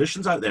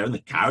traditions out there, and the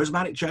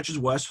charismatic church is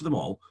worst for them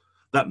all,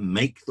 that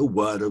make the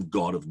word of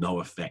God of no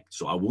effect.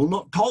 So I will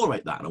not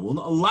tolerate that, and I will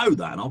not allow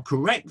that, and I'll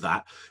correct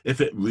that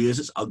if it rears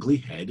its ugly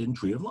head in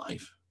Tree of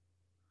Life.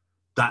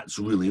 That's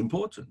really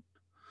important.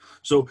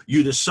 So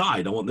you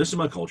decide, I want this in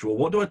my culture. Well,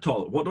 what do I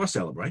tolerate? What do I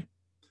celebrate?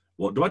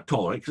 What do I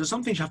tolerate? Because there's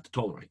some things you have to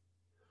tolerate.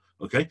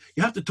 Okay?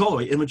 You have to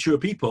tolerate immature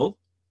people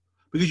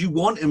because you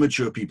want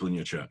immature people in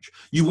your church.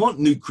 You want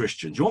new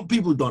Christians. You want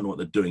people who don't know what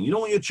they're doing. You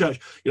don't want your church,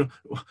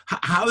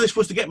 how are they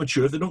supposed to get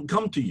mature if they don't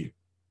come to you?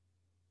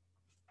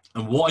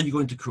 And what are you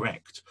going to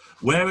correct?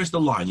 Where is the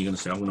line? You're going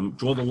to say, I'm going to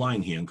draw the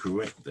line here and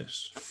correct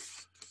this.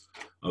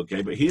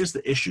 Okay, but here's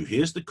the issue.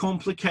 Here's the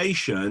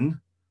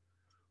complication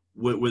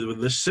with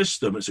this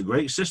system. It's a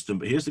great system,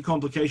 but here's the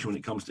complication when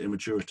it comes to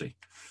immaturity.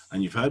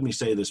 And you've heard me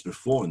say this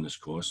before in this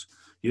course.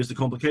 Here's the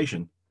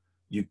complication.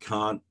 You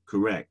can't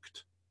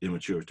correct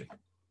immaturity.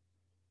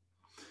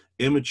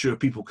 Immature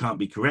people can't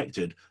be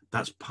corrected.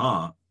 That's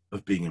part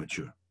of being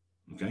immature.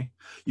 Okay,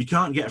 you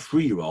can't get a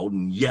 3-year-old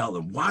and yell at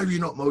them, why have you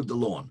not mowed the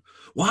lawn?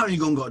 Why haven't you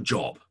gone and got a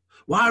job?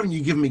 Why haven't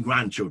you given me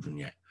grandchildren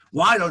yet?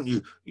 Why don't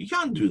you? You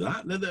can't do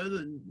that.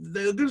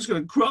 They're just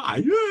going to cry.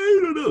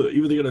 Either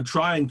they're going to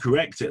try and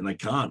correct it and they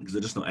can't because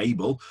they're just not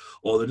able,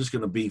 or they're just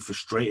going to be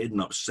frustrated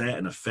and upset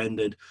and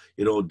offended,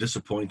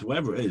 disappointed,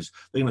 whatever it is.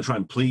 They're going to try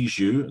and please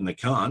you and they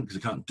can't because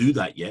they can't do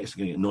that yet. So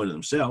they're going to get annoyed at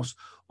themselves,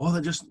 or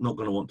they're just not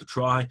going to want to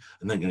try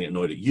and they're going to get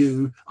annoyed at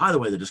you. Either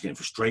way, they're just getting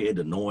frustrated,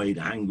 annoyed,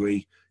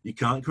 angry. You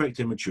can't correct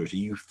immaturity.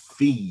 You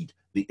feed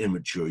the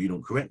immature. You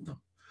don't correct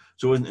them.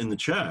 So in the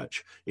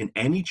church, in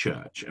any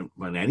church,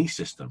 in any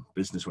system,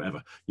 business,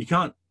 whatever, you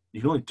can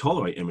only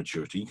tolerate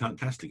immaturity. You can't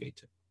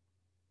castigate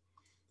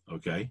it.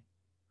 Okay?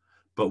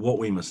 But what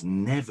we must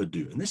never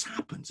do, and this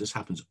happens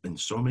in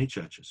so many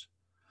churches,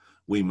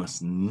 we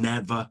must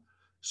never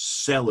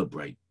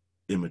celebrate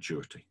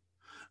immaturity.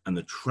 And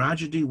the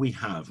tragedy we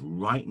have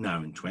right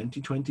now in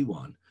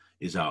 2021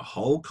 is our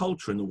whole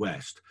culture in the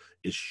West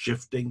is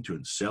shifting to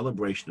a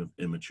celebration of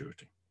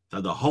immaturity.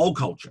 So the whole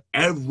culture,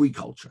 every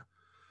culture,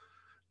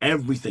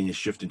 everything is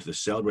shifting to the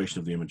celebration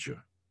of the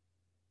immature.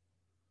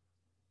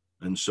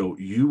 And so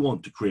you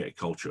want to create a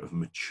culture of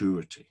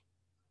maturity.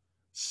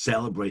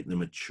 Celebrate the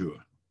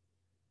mature.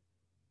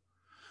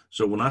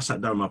 So when I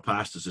sat down with my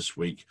pastors this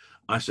week,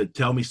 I said,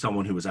 tell me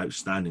someone who was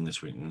outstanding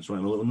this week. And just write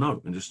them a little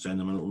note and just send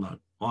them a little note.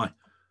 Why?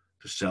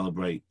 To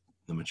celebrate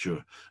the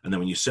mature. And then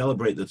when you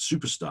celebrate the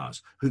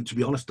superstars, who, to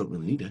be honest, don't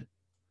really need it,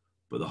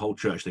 but the whole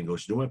church then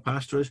goes, you know where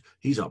pastor is?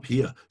 He's up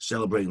here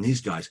celebrating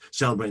these guys,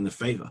 celebrating the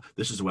favor.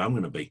 This is the way I'm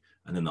going to be.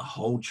 And then the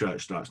whole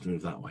church starts to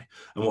move that way.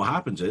 And what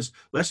happens is,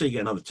 let's say you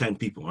get another 10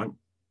 people, right?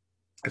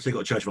 Let's say you've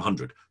got a church of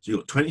 100. So you've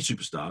got 20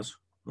 superstars,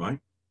 right?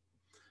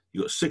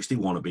 You've got 60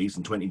 wannabes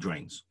and 20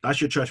 drains. That's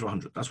your church of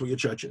 100. That's what your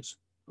church is,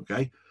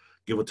 okay?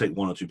 Give or take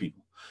 1 or 2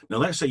 people. Now,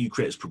 let's say you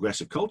create this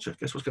progressive culture.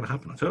 Guess what's going to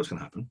happen? I'll tell you what's going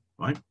to happen,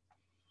 right?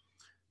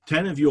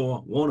 10 of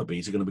your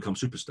wannabes are going to become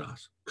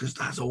superstars because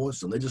that's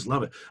awesome. They just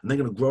love it. And they're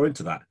going to grow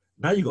into that.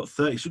 Now you've got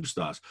 30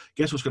 superstars.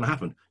 Guess what's going to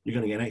happen? You're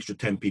going to get an extra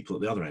 10 people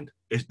at the other end.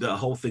 The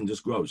whole thing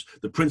just grows.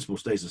 The principle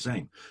stays the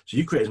same. So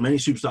you create as many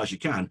superstars as you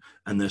can,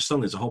 and there's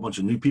a whole bunch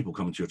of new people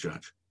coming to your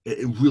church.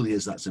 It really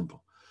is that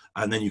simple.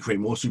 And then you create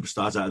more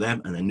superstars out of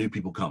them, and then new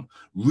people come.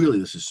 Really,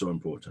 this is so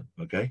important,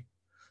 okay?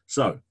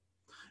 So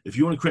if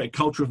you want to create a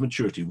culture of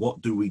maturity,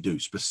 what do we do?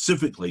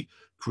 Specifically,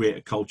 create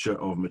a culture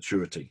of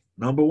maturity.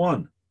 Number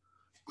 1,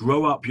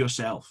 grow up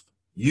yourself.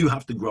 You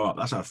have to grow up.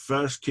 That's our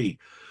first key.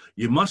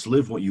 You must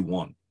live what you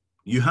want.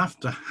 You have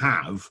to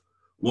have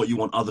what you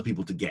want other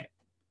people to get.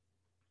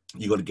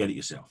 You got to get it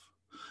yourself.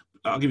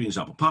 I'll give you an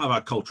example. Part of our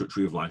culture at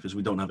Tree of Life is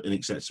we don't have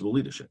inaccessible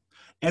leadership.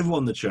 Everyone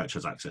in the church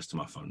has access to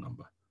my phone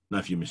number. Now,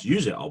 if you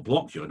misuse it, I'll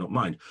block you. I don't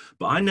mind.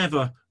 But I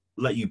never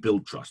let you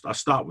build trust. I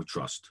start with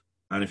trust.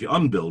 And if you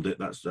unbuild it,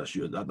 that's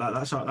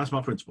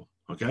my principle,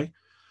 okay?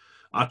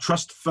 I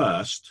trust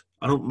first.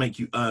 I don't make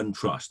you earn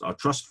trust. I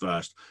trust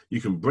first. You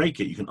can break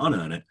it. You can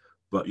unearn it.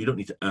 But you don't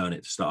need to earn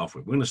it to start off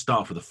with. We're going to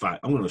start with the fact,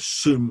 I'm going to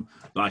assume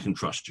that I can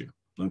trust you,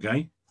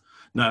 okay?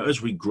 Now,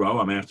 as we grow,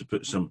 I may have to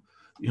put some,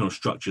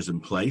 structures in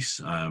place,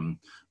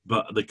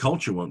 but the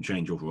culture won't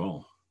change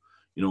overall.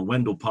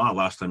 Wendell Parr,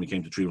 last time he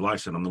came to Tree of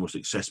Life, said, I'm the most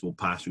accessible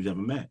pastor he's ever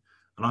met.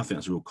 And I think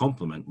that's a real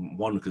compliment.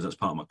 1, because that's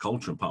part of my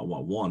culture and part of what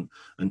I want.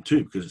 And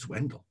 2, because it's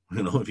Wendell.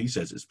 If he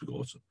says it's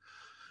awesome.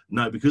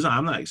 Now, because I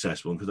am that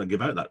accessible and because I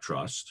give out that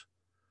trust,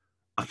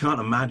 I can't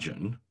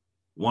imagine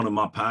one of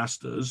my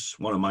pastors,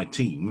 one of my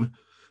team,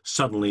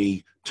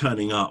 suddenly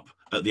turning up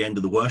at the end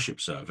of the worship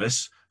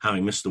service,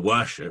 having missed the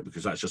worship,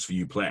 because that's just for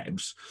you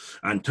plebs,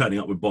 and turning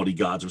up with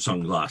bodyguards with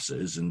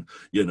sunglasses and,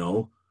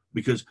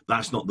 because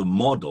that's not the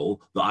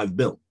model that I've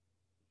built.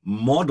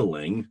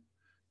 Modeling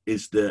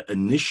is the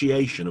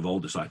initiation of all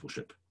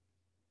discipleship,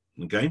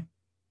 okay?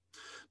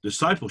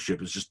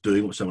 Discipleship is just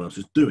doing what someone else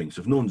is doing.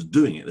 So if no one's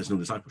doing it, there's no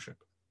discipleship.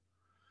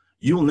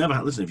 You will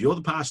never listen, if you're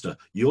the pastor,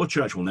 your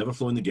church will never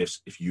flow in the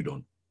gifts if you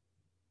don't.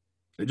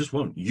 It just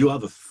won't. You are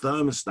the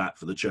thermostat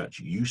for the church.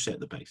 You set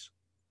the pace.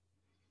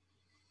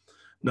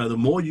 Now, the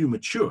more you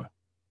mature,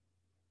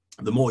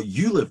 the more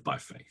you live by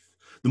faith,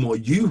 the more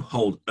you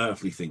hold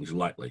earthly things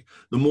lightly,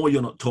 the more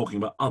you're not talking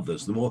about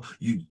others, the more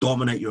you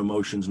dominate your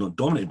emotions, not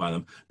dominated by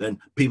them, then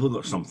people have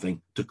got something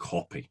to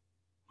copy,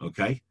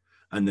 okay?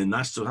 And then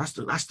that's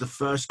the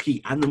first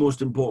key and the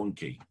most important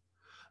key.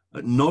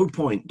 At no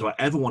point do I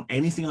ever want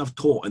anything I've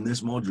taught in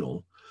this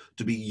module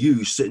to be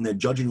you sitting there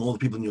judging all the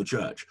people in your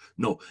church.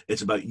 No,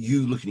 it's about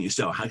you looking at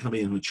yourself. How can I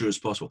be as mature as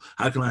possible?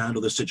 How can I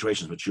handle this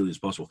situation as maturely as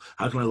possible?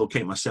 How can I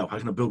locate myself? How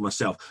can I build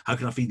myself? How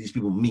can I feed these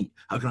people meat?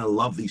 How can I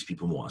love these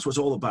people more? That's what it's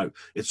all about.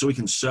 It's so we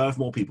can serve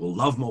more people,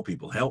 love more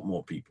people, help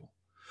more people.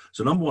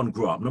 So number one,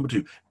 grow up. Number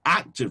two,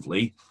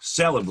 actively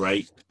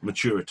celebrate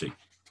maturity.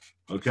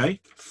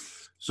 Okay?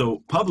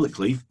 So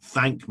publicly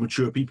thank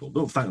mature people.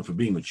 Don't thank them for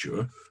being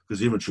mature, because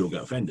the immature will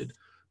get offended.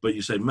 But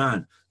you say,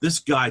 man, this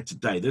guy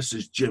today, this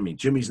is Jimmy.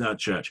 Jimmy's in our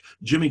church.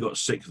 Jimmy got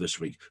sick this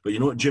week. But you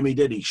know what Jimmy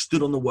did? He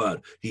stood on the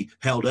word. He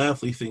held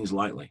earthly things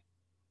lightly.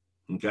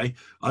 Okay?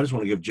 I just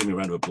want to give Jimmy a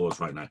round of applause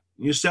right now.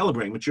 You're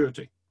celebrating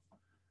maturity.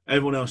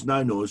 Everyone else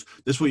now knows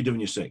this is what you do when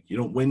you're sick. You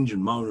don't whinge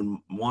and moan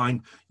and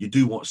whine. You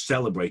do what's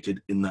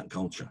celebrated in that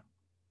culture.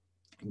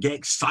 Get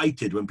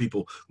excited when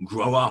people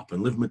grow up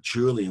and live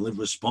maturely and live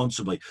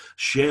responsibly,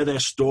 share their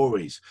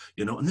stories,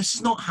 you know, and this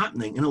is not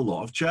happening in a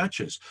lot of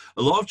churches.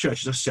 A lot of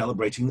churches are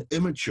celebrating the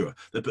immature.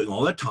 They're putting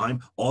all their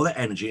time, all their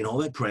energy, and all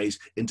their praise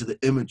into the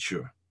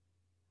immature.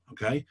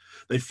 Okay?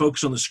 They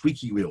focus on the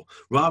squeaky wheel.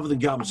 Rather than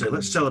go up and say,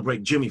 let's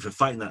celebrate Jimmy for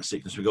fighting that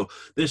sickness, we go,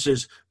 this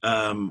is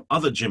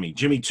other Jimmy,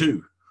 Jimmy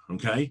 2.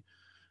 Okay?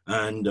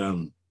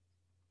 And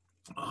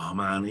oh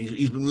man,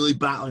 he's been really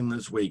battling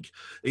this week.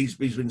 He's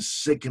been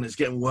sick and it's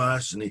getting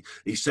worse. And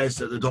he says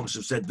that the doctors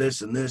have said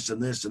this and this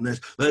and this and this.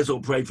 Let's all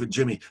pray for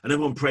Jimmy. And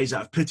everyone prays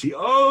out of pity.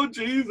 Oh,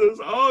 Jesus.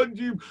 Oh,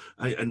 Jim.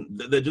 And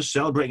they're just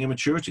celebrating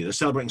immaturity. They're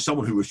celebrating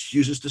someone who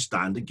refuses to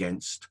stand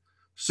against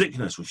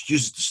sickness,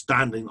 refuses to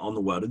stand on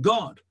the word of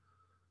God.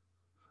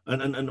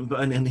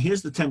 And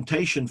here's the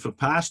temptation for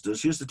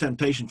pastors, here's the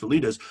temptation for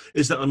leaders,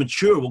 is that the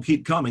mature will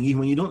keep coming even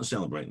when you don't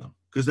celebrate them,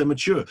 because they're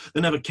mature. They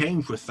never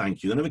came for a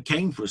thank you. They never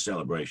came for a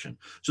celebration.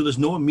 So there's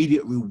no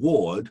immediate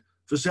reward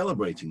for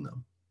celebrating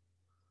them.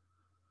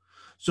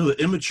 So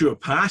the immature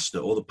pastor,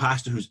 or the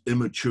pastor who's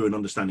immature in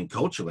understanding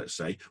culture, let's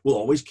say, will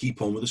always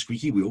keep on with the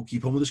squeaky wheel,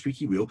 keep on with the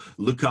squeaky wheel,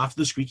 look after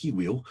the squeaky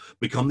wheel,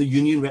 become the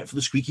union rep for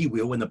the squeaky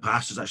wheel when the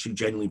pastor's actually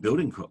genuinely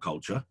building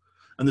culture,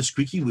 and the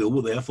squeaky wheel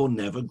will therefore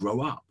never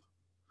grow up.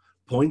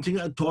 Pointing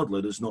at a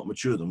toddler does not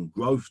mature them.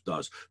 Growth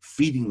does.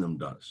 Feeding them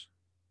does.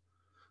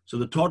 So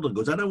the toddler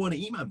goes, I don't want to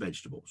eat my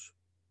vegetables.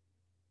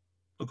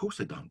 Of course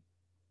they don't.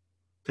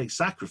 It takes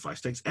sacrifice,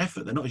 it takes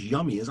effort. They're not as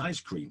yummy as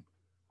ice cream.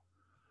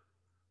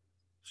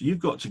 So you've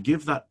got to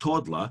give that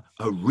toddler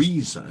a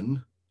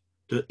reason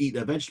to eat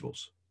their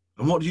vegetables.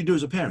 And what do you do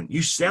as a parent?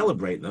 You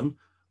celebrate them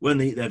when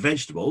they eat their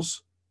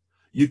vegetables.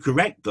 You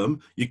correct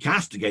them. You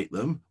castigate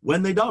them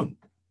when they don't.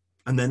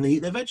 And then they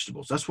eat their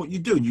vegetables. That's what you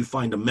do. And you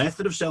find a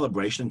method of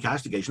celebration and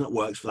castigation that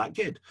works for that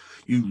kid.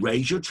 You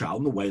raise your child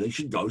in the way they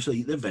should go, so they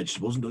eat their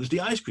vegetables and don't just eat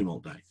ice cream all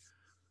day.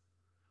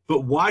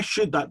 But why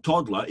should that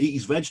toddler eat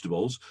his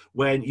vegetables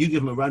when you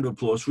give him a round of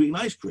applause for eating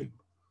ice cream?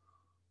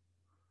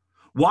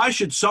 Why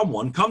should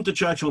someone come to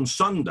church on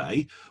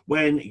Sunday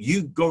when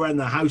you go around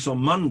the house on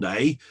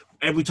Monday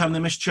every time they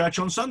miss church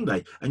on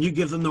Sunday, and you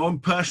give them their own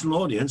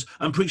personal audience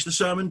and preach the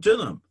sermon to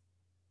them?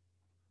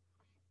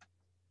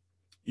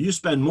 You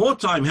spend more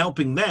time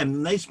helping them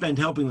than they spend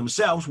helping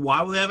themselves.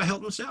 Why will they ever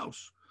help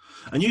themselves?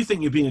 And you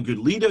think you're being a good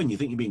leader, and you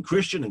think you're being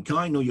Christian and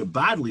kind. No, you're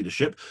bad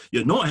leadership.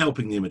 You're not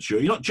helping the immature.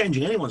 You're not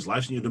changing anyone's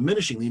lives, and you're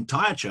diminishing the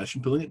entire church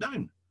and pulling it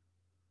down.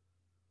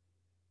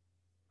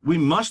 We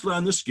must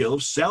learn the skill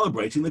of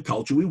celebrating the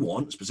culture we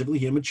want, specifically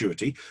here,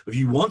 maturity. If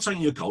you want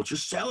something in your culture,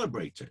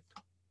 celebrate it.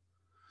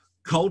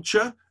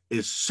 Culture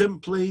is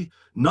simply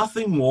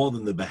nothing more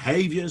than the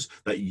behaviors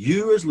that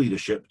you as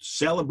leadership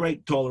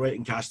celebrate, tolerate,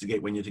 and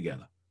castigate when you're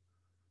together.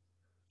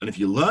 And if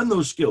you learn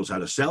those skills, how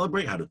to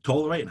celebrate, how to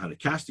tolerate, and how to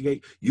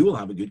castigate, you will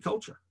have a good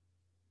culture.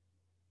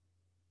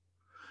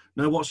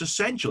 Now, what's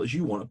essential is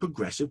you want a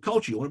progressive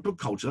culture. You want a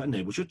culture that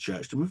enables your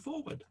church to move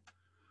forward.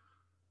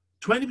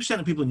 20%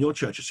 of people in your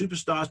church are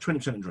superstars,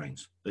 20% are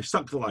drains. They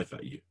suck the life out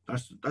of you.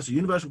 That's a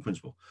universal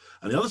principle.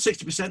 And the other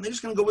 60%, they're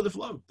just going to go with the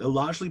flow. They're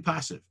largely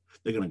passive.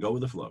 They're going to go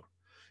with the flow.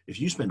 If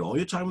you spend all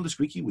your time on the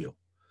squeaky wheel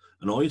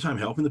and all your time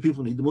helping the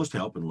people who need the most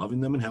help and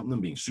loving them and helping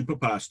them, being super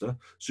pastor,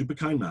 super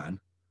kind man,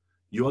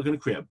 you are going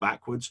to create a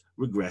backwards,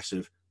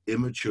 regressive,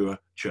 immature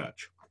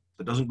church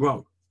that doesn't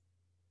grow.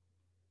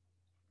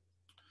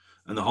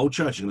 And the whole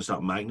church is going to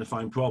start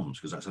magnifying problems,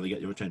 because that's how they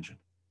get your attention.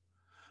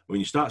 When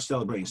you start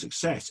celebrating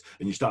success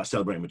and you start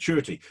celebrating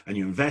maturity and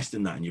you invest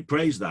in that and you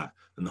praise that,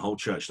 then the whole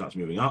church starts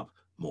moving up,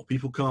 more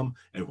people come,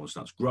 everyone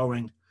starts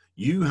growing.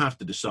 You have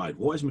to decide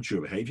what is mature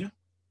behavior,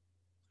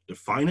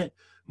 define it,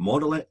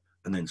 model it,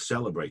 and then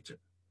celebrate it.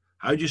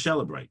 How do you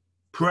celebrate?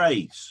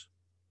 Praise.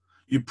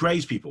 You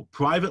praise people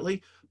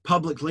privately,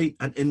 publicly,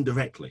 and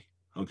indirectly.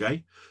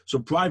 Okay? So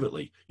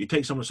privately, you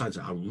take someone aside and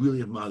say, I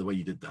really admire the way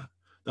you did that.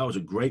 That was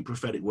a great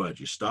prophetic word.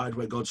 You started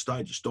where God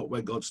started, you stopped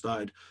where God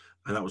started,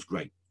 and that was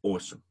great.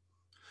 Awesome.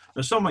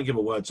 Now, some might give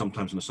a word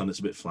sometimes on a Sunday that's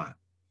a bit flat.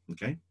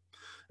 Okay?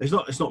 It's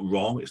not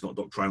wrong, it's not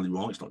doctrinally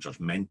wrong, it's not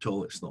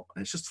judgmental,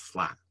 it's just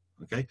flat.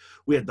 Okay?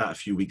 We had that a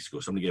few weeks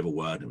ago. Somebody gave a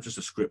word, and it was just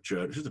a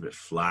scripture, it was just a bit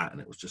flat, and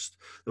there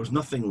was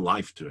nothing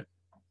life to it.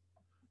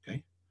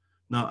 Okay?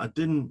 Now, I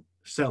didn't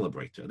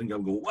celebrate it. I didn't go,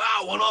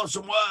 wow, what an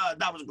awesome word,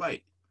 that was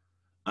great.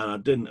 And I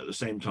didn't, at the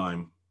same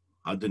time,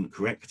 I didn't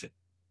correct it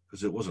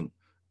because it wasn't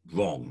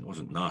wrong. It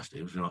wasn't nasty.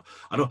 It was,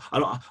 I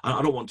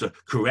don't want to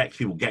correct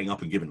people getting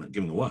up and giving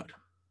the word.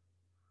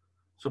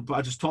 So, but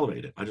I just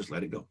tolerated it. I just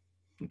let it go.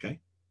 Okay.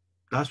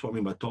 That's what I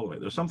mean by tolerate.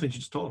 There's some things you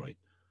just tolerate.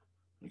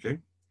 Okay.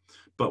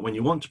 But when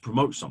you want to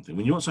promote something,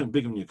 when you want something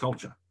bigger in your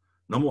culture,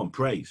 number one,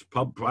 praise.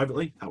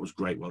 Privately, that was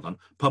great. Well done.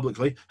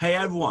 Publicly, hey,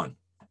 everyone,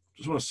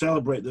 just want to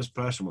celebrate this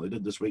person, what they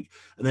did this week.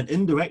 And then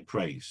indirect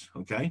praise.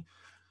 Okay.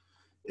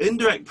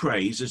 Indirect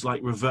praise is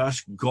like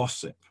reverse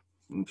gossip.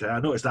 Okay. I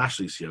noticed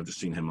Ashley's here. I've just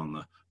seen him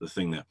on the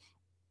thing there.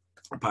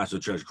 Pastor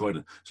of Church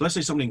Croydon. So let's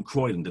say somebody in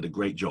Croydon did a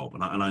great job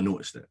and I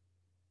noticed it.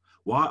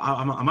 Well,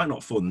 I might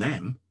not phone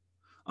them.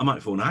 I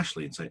might phone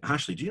Ashley and say,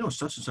 Ashley, do you know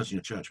such and such in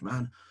your church?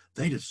 Man,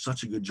 they did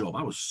such a good job.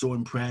 I was so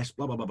impressed,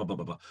 blah, blah, blah, blah,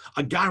 blah, blah.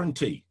 I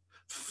guarantee,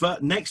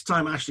 next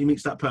time Ashley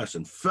meets that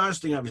person,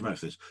 first thing out of his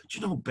mouth is, do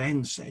you know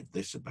Ben said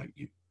this about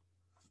you?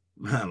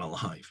 Man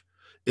alive.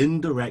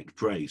 Indirect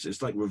praise.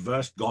 It's like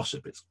reverse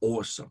gossip. It's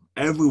awesome.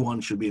 Everyone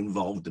should be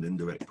involved in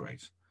indirect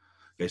praise.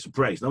 Okay, so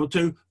praise. Number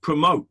two,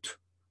 promote.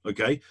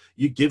 Okay,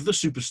 you give the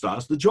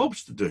superstars the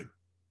jobs to do.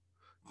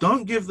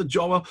 Don't give the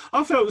job.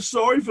 I felt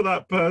sorry for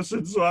that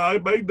person, so I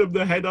made them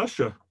the head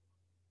usher.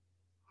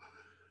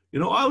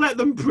 I let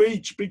them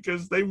preach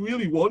because they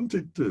really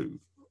wanted to.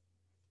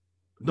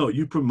 No,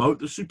 you promote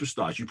the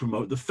superstars. You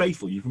promote the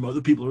faithful. You promote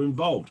the people who are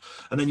involved.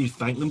 And then you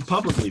thank them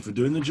publicly for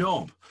doing the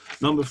job.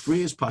 Number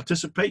three is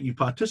participate. You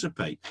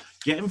participate.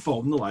 Get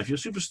involved in the life of your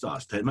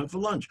superstars. Take them out for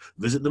lunch.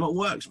 Visit them at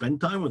work.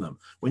 Spend time with them.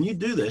 When you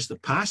do this, the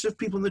passive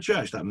people in the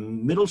church, that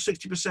middle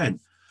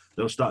 60%,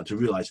 they'll start to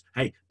realize,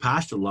 hey,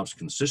 pastor loves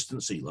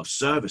consistency, he loves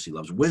service, he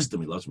loves wisdom,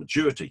 he loves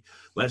maturity.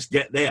 Let's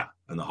get there.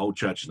 And the whole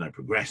church is now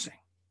progressing.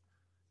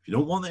 If you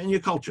don't want that in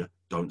your culture,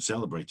 don't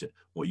celebrate it.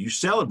 What you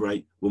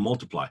celebrate will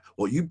multiply.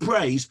 What you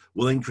praise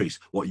will increase.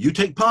 What you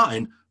take part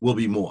in will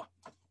be more.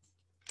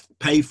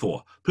 Pay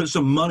for. Put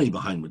some money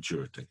behind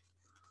maturity.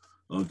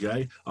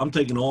 Okay? I'm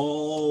taking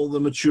all the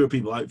mature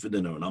people out for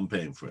dinner and I'm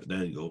paying for it.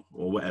 There you go.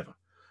 Or whatever.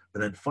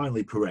 And then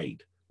finally,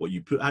 parade. What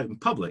you put out in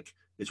public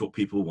is what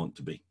people want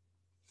to be.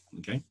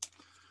 Okay,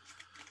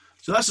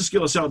 so that's the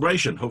skill of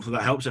celebration. Hopefully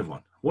that helps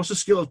everyone. What's the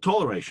skill of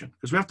toleration?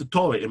 Because we have to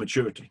tolerate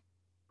immaturity.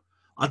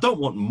 I don't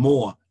want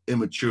more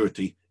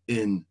immaturity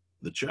in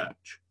the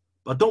church,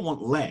 but I don't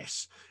want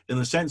less in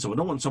the sense of I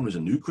don't want someone who's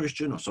a new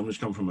Christian or someone who's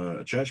come from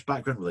a church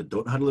background where they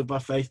don't know how to live by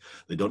faith,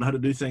 they don't know how to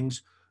do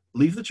things,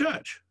 leave the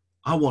church.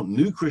 I want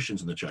new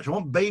Christians in the church. I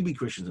want baby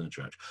Christians in the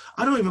church.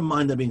 I don't even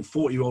mind there being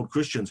 40-year-old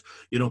Christians,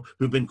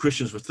 who've been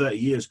Christians for 30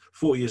 years,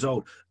 40 years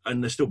old,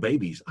 and they're still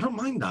babies. I don't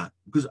mind that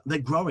because they're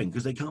growing,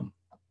 because they come.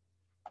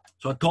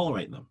 So I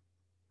tolerate them,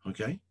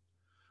 okay?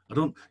 I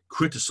don't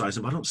criticize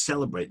them. I don't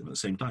celebrate them at the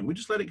same time. We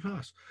just let it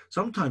pass.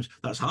 Sometimes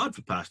that's hard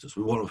for pastors.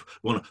 We want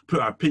to put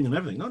our opinion on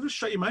everything. No, just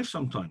shut your mouth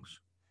sometimes.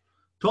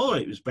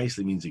 Tolerate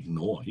basically means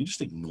ignore. You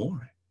just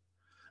ignore it.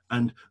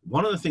 And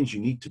one of the things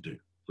you need to do,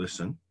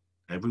 listen,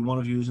 every one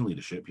of you is in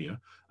leadership here,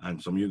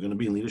 and some of you are going to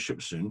be in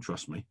leadership soon,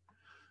 trust me.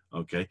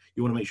 Okay,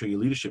 you want to make sure your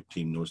leadership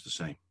team knows the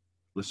same.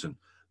 Listen,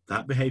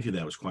 that behavior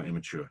there was quite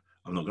immature.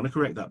 I'm not going to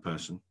correct that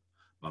person,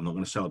 but I'm not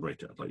going to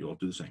celebrate it. I'd like you all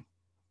to do the same.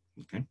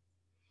 Okay?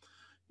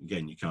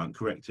 Again, you can't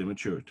correct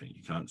immaturity.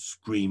 You can't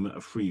scream at a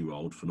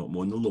 3-year-old for not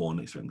mowing the lawn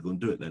and expect them to go and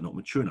do it. They're not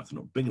mature enough. They're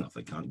not big enough.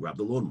 They can't grab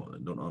the lawnmower.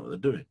 They don't know what they're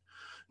doing.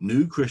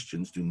 New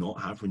Christians do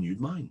not have renewed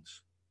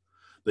minds.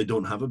 They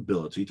don't have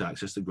ability to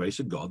access the grace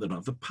of God. They don't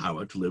have the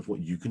power to live what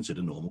you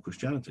consider normal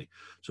Christianity.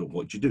 So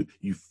what do?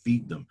 You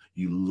feed them.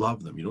 You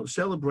love them. You don't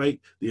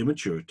celebrate the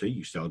immaturity.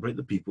 You celebrate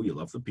the people. You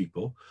love the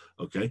people.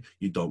 Okay?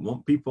 You don't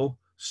want people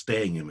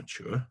staying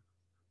immature,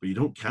 but you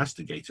don't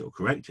castigate it or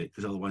correct it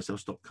because otherwise they'll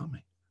stop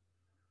coming.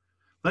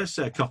 Let's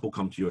say a couple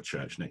come to your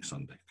church next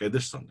Sunday. Okay,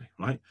 this Sunday,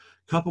 right?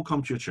 Couple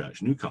come to your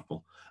church, new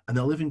couple, and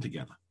they're living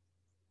together.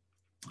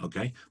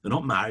 Okay? They're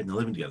not married and they're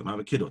living together. They might have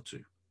a kid or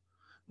two.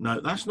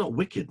 Now, that's not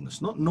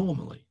wickedness, not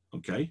normally,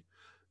 okay?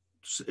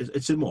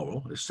 It's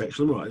immoral, it's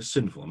sexually immoral, it's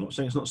sinful. I'm not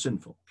saying it's not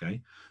sinful,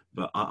 okay?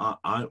 But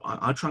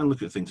I try and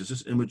look at things, is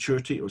this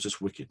immaturity or is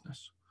this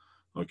wickedness?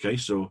 Okay,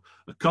 so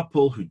a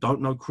couple who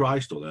don't know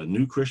Christ or they're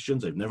new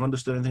Christians, they've never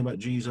understood anything about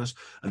Jesus,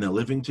 and they're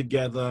living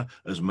together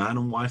as man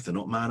and wife, they're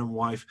not man and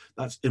wife,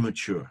 that's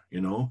immature,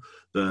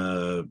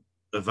 The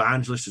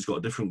evangelist has got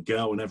a different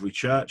girl in every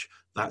church,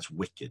 that's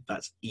wicked,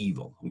 that's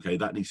evil, okay?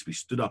 That needs to be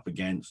stood up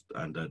against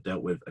and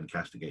dealt with and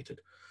castigated.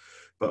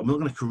 But I'm not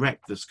going to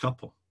correct this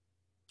couple.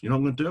 You know what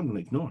I'm going to do? I'm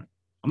going to ignore it.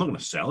 I'm not going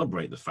to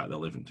celebrate the fact they're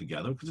living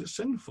together because it's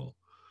sinful.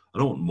 I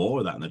don't want more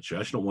of that in the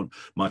church. I don't want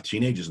my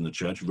teenagers in the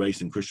church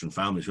raised in Christian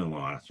families going,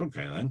 well, that's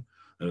okay then.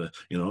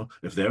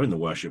 If they're in the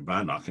worship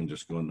band, I can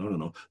just go,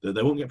 no.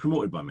 They won't get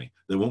promoted by me.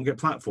 They won't get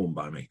platformed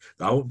by me.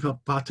 I won't be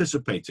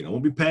participating. I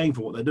won't be paying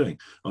for what they're doing.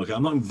 Okay,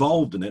 I'm not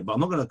involved in it, but I'm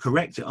not going to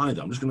correct it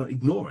either. I'm just going to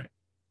ignore it.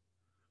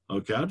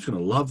 Okay, I'm just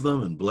going to love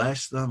them and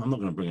bless them. I'm not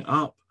going to bring it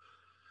up.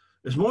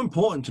 It's more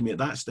important to me at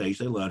that stage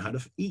they learn how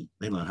to eat.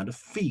 They learn how to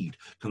feed.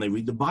 Can they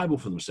read the Bible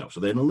for themselves? So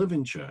they're in a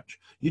living church.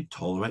 You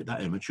tolerate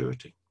that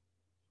immaturity.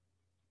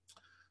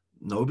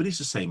 Nobody's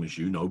the same as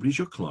you. Nobody's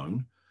your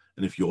clone.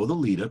 And if you're the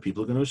leader,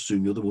 people are going to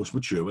assume you're the most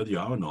mature, whether you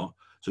are or not.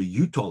 So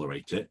you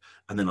tolerate it,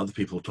 and then other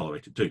people will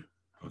tolerate it too.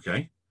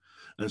 Okay?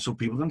 And so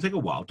people are going to take a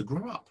while to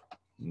grow up.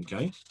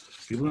 Okay?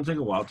 People are going to take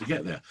a while to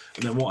get there.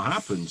 And then what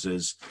happens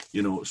is,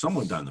 you know,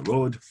 someone down the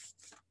road,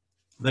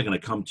 they're going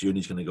to come to you and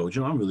he's going to go, you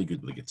know, I'm really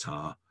good with the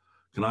guitar.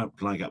 Can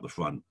I get up the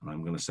front? And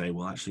I'm going to say,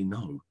 well, actually,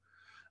 no.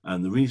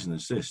 And the reason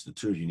is this: the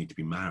two of you need to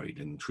be married.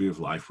 In Tree of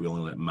Life, we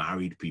only let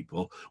married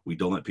people. We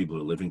don't let people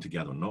who are living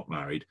together and not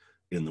married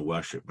in the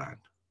worship band.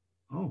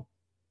 Oh,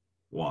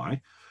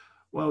 why?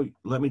 Well,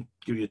 let me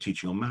give you a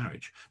teaching on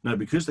marriage. Now,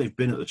 because they've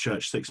been at the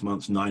church 6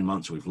 months, 9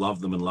 months, and we've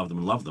loved them and loved them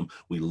and loved them,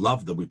 we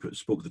love them,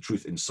 spoke the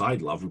truth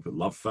inside love, we put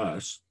love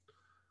first,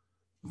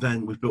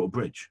 then we've built a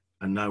bridge.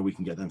 And now we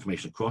can get the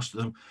information across to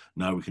them.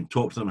 Now we can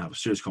talk to them, have a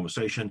serious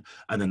conversation.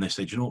 And then they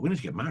say, do you know what, we need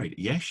to get married.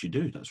 Yes, you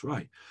do. That's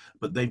right.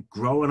 But they've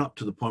grown up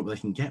to the point where they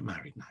can get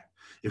married now.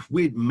 If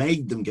we'd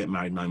made them get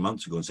married 9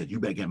 months ago and said, you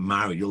better get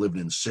married, you're living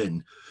in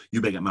sin,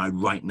 you better get married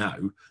right now,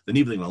 then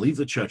either they're going to leave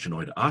the church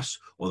annoyed at us,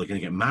 or they're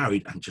going to get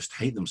married and just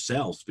hate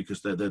themselves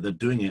because they're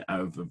doing it out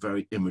of a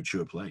very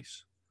immature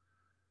place.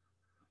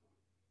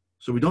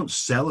 So we don't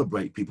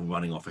celebrate people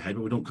running off ahead,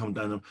 but we don't come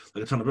down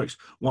like a ton of bricks.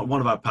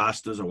 One of our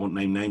pastors, I won't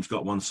name names,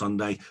 got one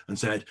Sunday and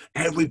said,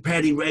 every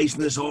penny raised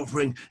in this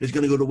offering is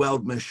going to go to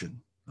World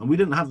Mission. And we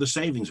didn't have the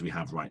savings we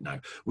have right now.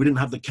 We didn't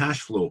have the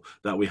cash flow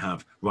that we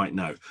have right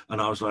now.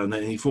 And I was like, and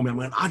then he phoned me and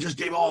went, I just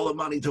gave all the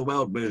money to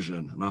World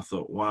Mission. And I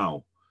thought,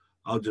 wow,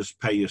 I'll just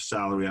pay your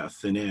salary out of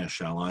thin air,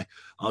 shall I?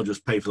 I'll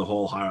just pay for the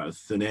whole hire out of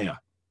thin air.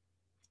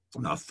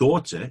 And I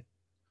thought it,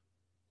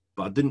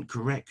 but I didn't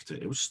correct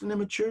it. It was just an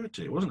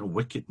immaturity. It wasn't a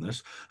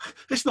wickedness.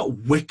 It's not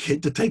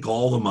wicked to take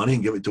all the money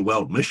and give it to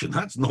World Mission.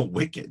 That's not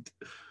wicked.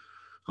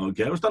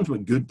 Okay, it was done from a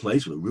good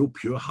place with a real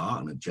pure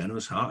heart and a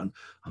generous heart, and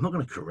I'm not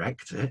going to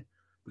correct it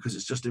because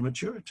it's just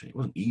immaturity. It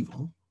wasn't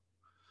evil.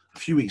 A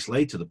few weeks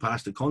later, the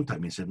pastor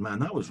contacted me and said, man,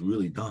 that was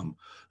really dumb.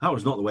 That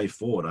was not the way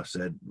forward. I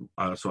said,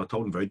 so I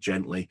told him very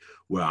gently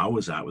where I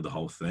was at with the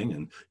whole thing.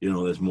 And, you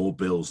know, there's more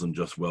bills than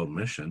just World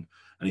Mission.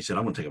 And he said,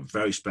 I'm going to take a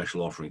very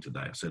special offering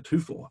today. I said, who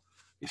for?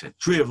 He said,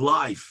 Tree of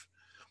Life.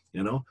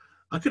 You know,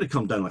 I could have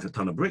come down like a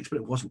ton of bricks, but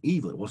it wasn't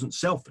evil. It wasn't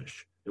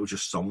selfish. It was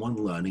just someone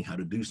learning how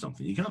to do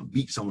something. You can't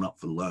beat someone up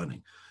for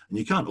learning, and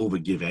you can't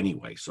overgive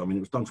anyway. So, I mean, it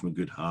was done from a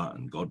good heart,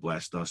 and God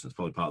blessed us. And it's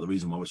probably part of the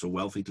reason why we're so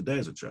wealthy today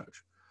as a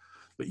church.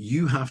 But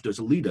you have to, as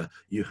a leader,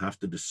 you have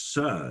to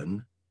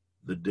discern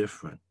the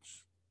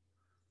difference.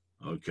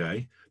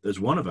 Okay?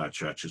 There's one of our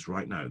churches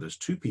right now. There's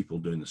two people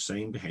doing the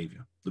same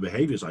behavior. The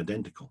behavior is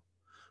identical,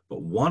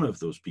 but one of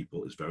those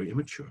people is very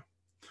immature,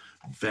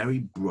 very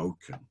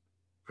broken,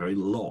 very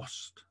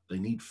lost. They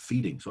need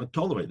feeding. So I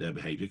tolerate their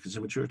behavior because it's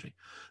immaturity.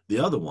 The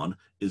other one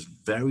is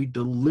very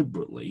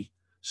deliberately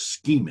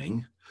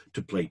scheming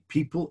to play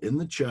people in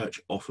the church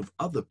off of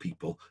other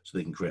people so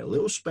they can create a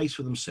little space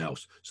for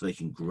themselves so they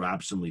can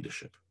grab some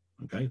leadership.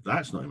 Okay?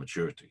 That's not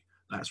immaturity.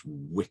 That's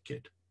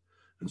wicked.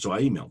 And so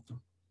I emailed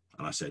them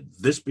and I said,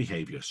 this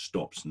behavior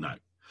stops now.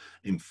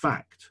 In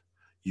fact,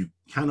 you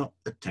cannot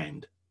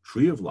attend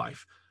Tree of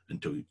Life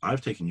until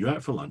I've taken you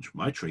out for lunch,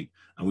 my treat,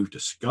 and we've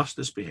discussed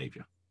this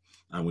behavior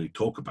and we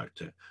talk about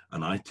it.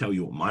 And I tell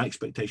you what my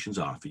expectations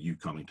are for you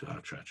coming to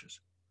our churches.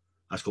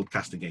 That's called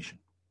castigation.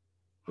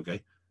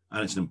 Okay?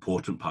 And it's an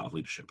important part of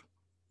leadership.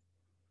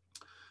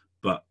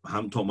 But I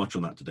haven't taught much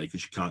on that today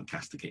because you can't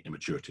castigate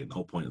immaturity. And the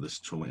whole point of this is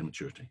talking about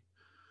immaturity.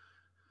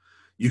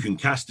 You can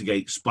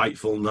castigate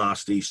spiteful,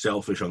 nasty,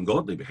 selfish,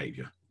 ungodly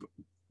behavior.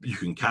 You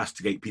can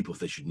castigate people if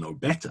they should know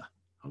better.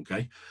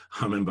 Okay?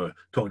 I remember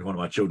talking to one of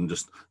my children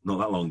just not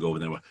that long ago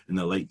when they were in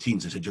their late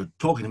teens and said, you're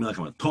talking to me like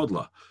I'm a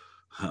toddler.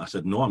 I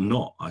said, no, I'm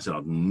not. I said,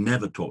 I'd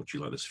never talk to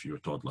you like this if you were a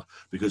toddler,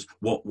 because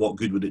what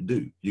good would it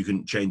do? You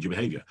can change your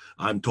behavior.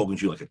 I'm talking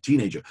to you like a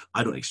teenager.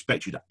 I don't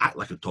expect you to act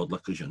like a toddler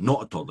because you're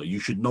not a toddler. You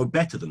should know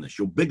better than this.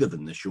 You're bigger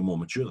than this. You're more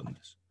mature than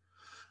this.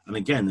 And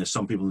again, there's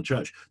some people in the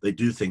church, they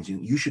do things,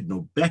 you should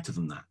know better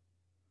than that.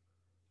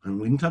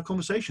 And we need to have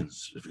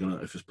conversations.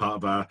 If it's part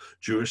of our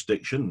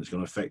jurisdiction, it's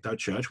going to affect our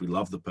church. We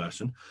love the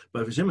person.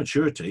 But if it's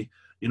immaturity,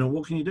 you know,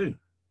 what can you do?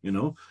 You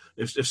know,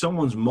 if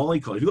someone's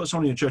mollycoddling, if you've got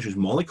someone in your church who's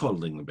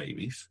mollycoddling the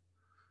babies,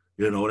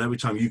 you know, and every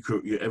time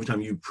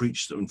you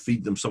preach and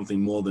feed them something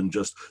more than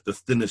just the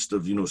thinnest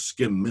of, you know,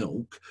 skim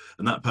milk,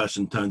 and that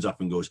person turns up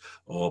and goes,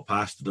 oh,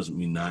 pastor doesn't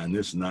mean that and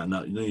this and that and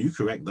that. You know, you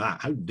correct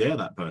that. How dare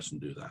that person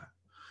do that?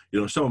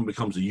 You know, someone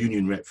becomes a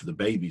union rep for the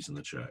babies in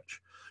the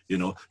church. You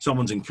know,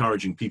 someone's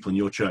encouraging people in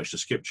your church to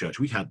skip church.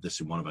 We had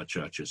this in one of our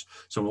churches.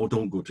 Someone, oh,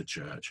 don't go to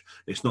church.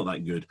 It's not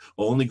that good.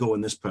 Or only go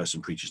when this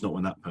person preaches, not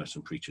when that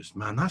person preaches.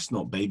 Man, that's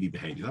not baby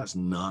behavior. That's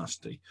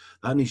nasty.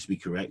 That needs to be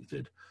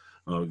corrected.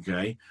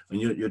 Okay? And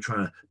you're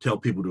trying to tell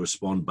people to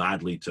respond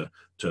badly to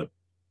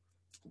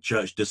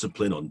church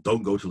discipline, or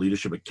don't go to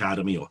leadership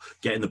academy, or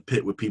get in the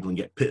pit with people and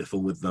get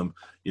pitiful with them.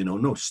 You know,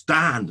 no,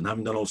 stand. And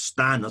having done all,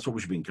 stand. That's what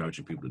we should be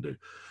encouraging people to do.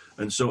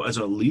 And so as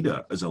a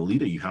leader,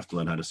 you have to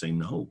learn how to say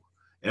no.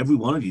 Every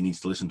one of you needs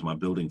to listen to my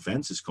Building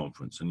Fences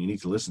conference, and you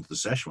need to listen to the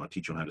session where I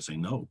teach you on how to say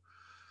no.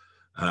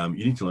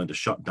 You need to learn to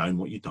shut down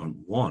what you don't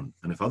want.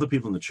 And if other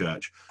people in the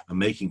church are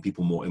making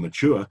people more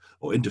immature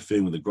or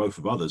interfering with the growth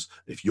of others,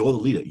 if you're the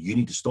leader, you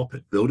need to stop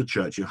it. Build a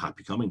church you're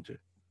happy coming to.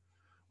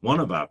 One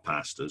of our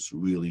pastors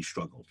really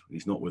struggled.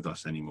 He's not with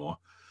us anymore,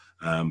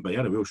 but he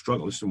had a real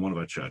struggle. This is in one of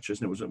our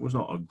churches, and it was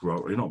not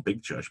not a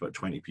big church, about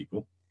 20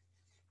 people.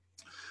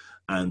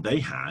 And they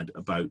had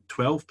about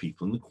 12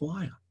 people in the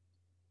choir.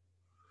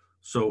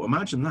 So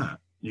imagine that.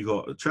 You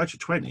got a church of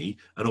 20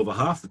 and over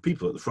half the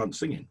people at the front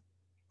singing,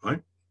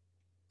 right?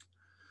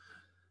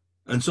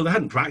 And so they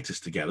hadn't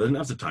practiced together, they didn't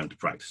have the time to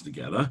practice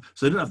together,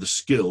 so they didn't have the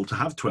skill to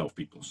have 12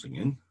 people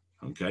singing,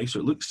 okay? So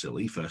it looked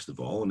silly, first of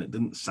all, and it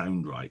didn't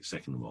sound right,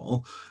 second of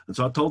all. And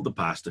so I told the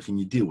pastor, can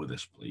you deal with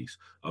this, please?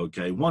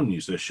 Okay, one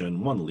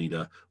musician, one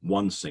leader,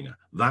 one singer.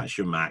 That's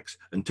your max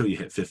until you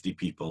hit 50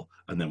 people,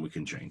 and then we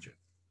can change it,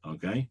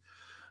 okay?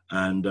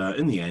 And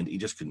in the end, he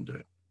just couldn't do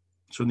it.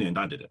 So in the end,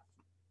 I did it.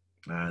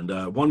 And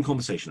one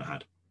conversation I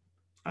had,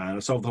 and I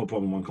solved the whole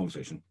problem in one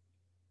conversation.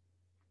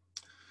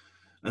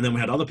 And then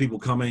we had other people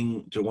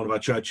coming to one of our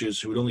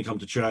churches who would only come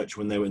to church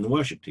when they were in the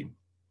worship team,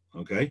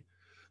 okay?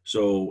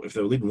 So if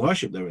they were leading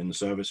worship, they were in the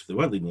service. If they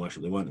weren't leading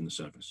worship, they weren't in the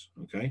service,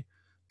 okay?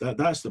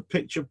 That's the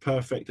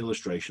picture-perfect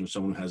illustration of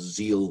someone who has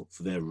zeal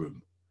for their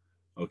room,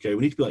 okay?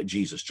 We need to be like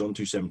Jesus, John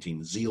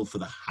 2:17, zeal for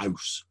the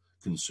house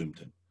consumed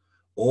him.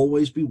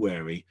 Always be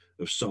wary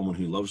of someone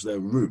who loves their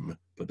room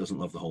but doesn't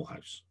love the whole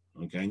house,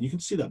 okay? And you can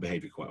see that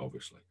behavior quite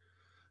obviously.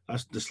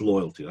 That's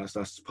disloyalty.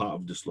 That's part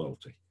of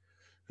disloyalty.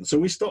 And so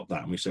we stopped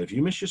that and we said, if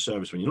you miss your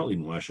service when you're not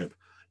leading worship,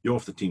 you're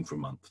off the team for a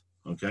month,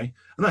 okay?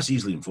 And that's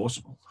easily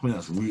enforceable. I mean,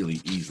 that's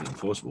really easily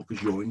enforceable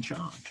because you're in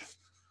charge.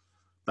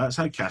 That's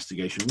how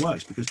castigation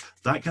works, because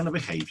that kind of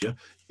behavior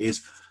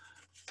is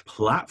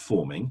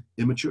platforming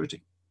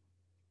immaturity.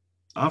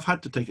 I've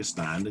had to take a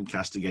stand and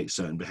castigate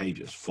certain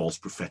behaviors, false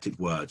prophetic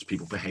words,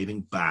 people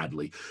behaving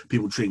badly,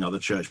 people treating other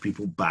church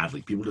people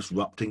badly, people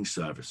disrupting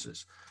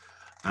services.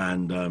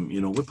 And,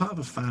 we're part of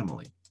a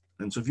family.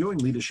 And so if you're in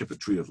leadership at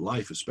Tree of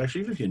Life,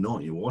 especially even if you're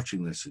not, you're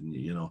watching this and,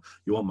 you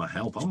want my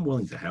help, I'm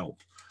willing to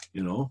help,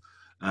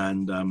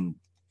 and I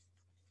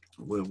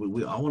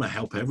want to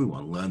help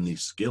everyone learn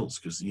these skills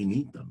because you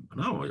need them.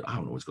 And I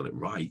haven't always got it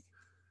right.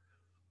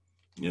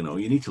 You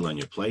need to learn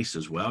your place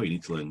as well. You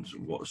need to learn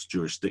what's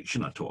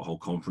jurisdiction. I taught a whole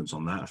conference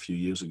on that a few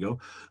years ago,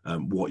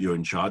 what you're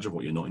in charge of,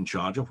 what you're not in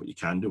charge of, what you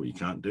can do, what you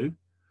can't do.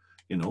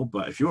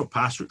 But if you're a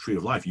pastor at Tree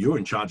of Life, you're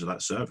in charge of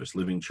that service,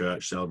 Living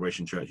Church,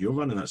 Celebration Church, you're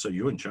running that, so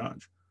you're in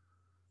charge.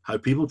 How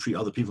people treat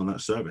other people in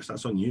that service,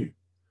 that's on you.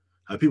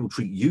 How people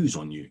treat you is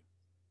on you.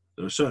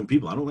 There are certain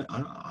people, I'm not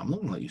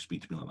going to let you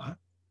speak to me like that.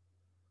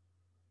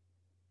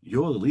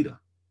 You're the leader.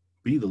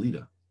 Be the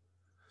leader.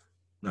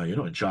 No, you're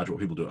not in charge of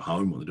what people do at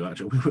home, what they do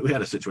actually. We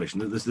had a situation,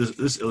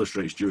 this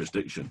illustrates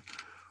jurisdiction.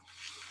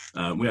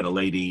 We had a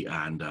lady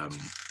and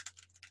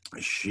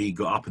she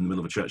got up in the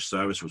middle of a church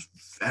service, was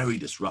very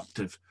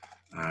disruptive.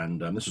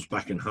 And this was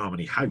back in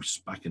Harmony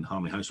House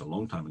a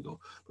long time ago.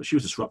 But she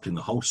was disrupting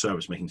the whole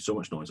service, making so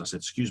much noise. I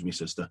said, excuse me,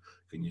 sister,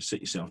 can you sit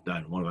yourself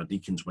down? One of our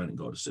deacons went and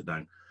got her to sit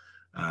down.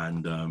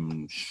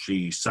 And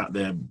she sat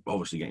there,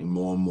 obviously getting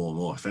more and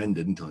more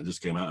offended until it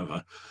just came out of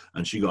her.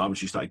 And she got up and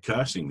she started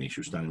cursing me. She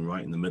was standing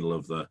right in the middle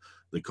of the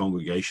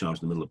congregation. I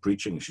was in the middle of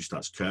preaching, and she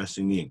starts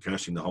cursing me and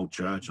cursing the whole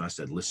church. And I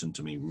said, listen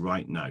to me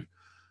right now.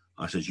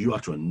 I said, you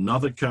utter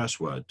another curse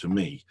word to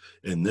me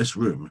in this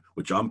room,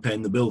 which I'm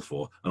paying the bill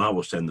for, and I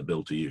will send the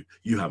bill to you.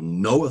 You have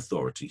no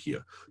authority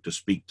here to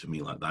speak to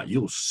me like that.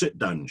 You'll sit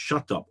down and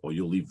shut up, or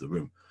you'll leave the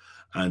room.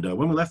 And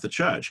when we left the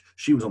church,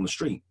 she was on the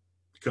street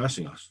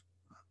cursing us.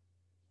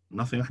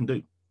 Nothing I can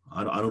do.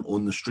 I don't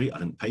own the street. I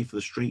didn't pay for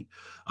the street.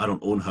 I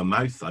don't own her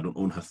mouth. I don't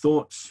own her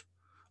thoughts.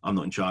 I'm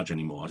not in charge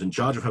anymore. I was in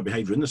charge of her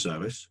behavior in the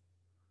service.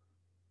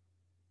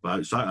 But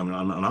outside,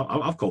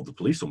 I've called the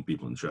police on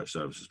people in church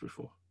services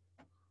before.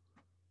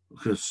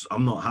 Because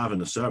I'm not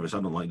having a service I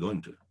don't like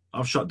going to.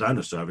 I've shut down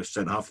a service,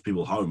 sent half the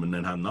people home, and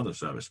then had another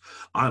service.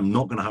 I'm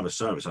not going to have a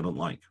service I don't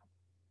like.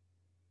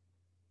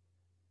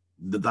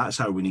 That's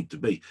how we need to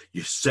be.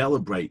 You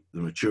celebrate the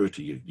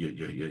maturity,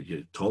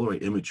 you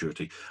tolerate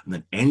immaturity, and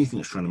then anything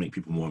that's trying to make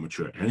people more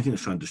immature, anything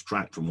that's trying to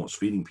distract from what's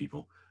feeding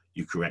people,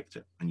 you correct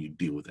it and you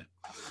deal with it.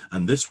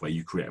 And this way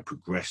you create a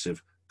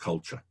progressive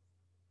culture.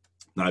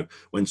 Now,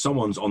 when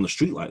someone's on the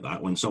street like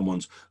that, when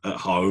someone's at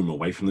home,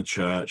 away from the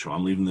church, or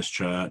I'm leaving this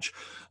church,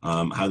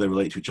 how they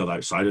relate to each other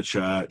outside of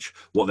church,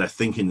 what they're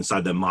thinking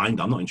inside their mind,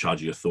 I'm not in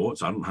charge of your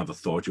thoughts. I don't have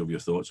authority over your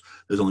thoughts.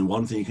 There's only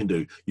one thing you can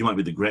do. You might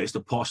be the greatest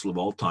apostle of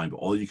all time, but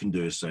all you can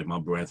do is say, my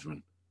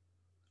brethren,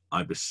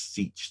 I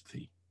beseech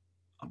thee,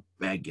 I'm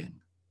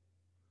begging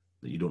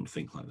that you don't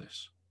think like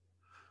this.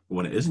 But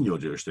when it is in your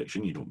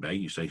jurisdiction, you don't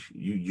beg. You say,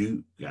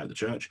 you get out of the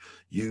church,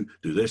 you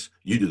do this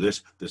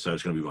is how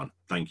it's going to be run.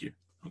 Thank you.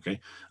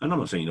 Okay, and I'm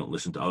not saying you don't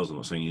listen to others. I'm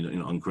not saying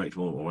you're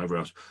uncorrectable or whatever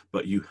else,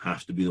 but you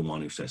have to be the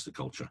one who sets the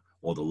culture,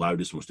 or the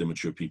loudest, most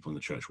immature people in the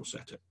church will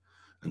set it.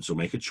 And so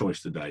make a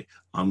choice today.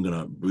 I'm going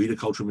to breed a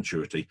culture of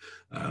maturity.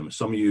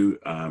 Some of you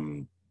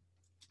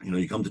You know,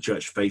 you come to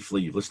church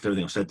faithfully, you've listened to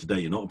everything I've said today,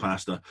 you're not a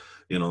pastor.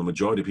 You know, the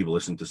majority of people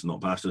listening to this are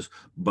not pastors,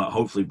 but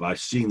hopefully by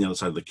seeing the other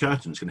side of the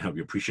curtain, it's going to help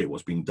you appreciate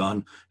what's being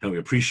done, help you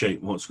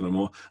appreciate what's going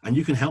on, and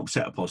you can help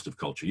set a positive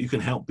culture. You can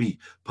help be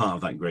part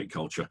of that great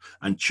culture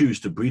and choose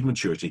to breed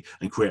maturity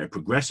and create a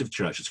progressive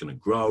church that's going to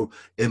grow,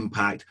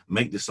 impact,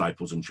 make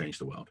disciples, and change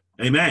the world.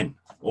 Amen.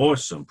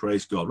 Awesome.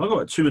 Praise God. Well, I've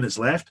got 2 minutes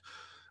left.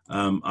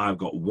 I've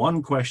got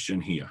one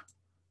question here.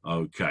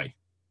 Okay.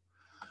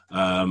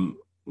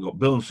 We've got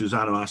Bill and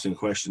Susanna asking a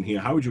question here.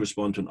 How would you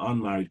respond to an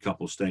unmarried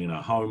couple staying in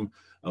a home,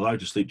 allowed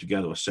to sleep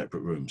together or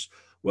separate rooms?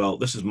 Well,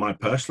 this is my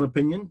personal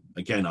opinion.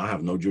 Again, I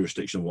have no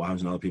jurisdiction of what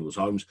happens in other people's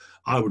homes.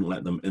 I wouldn't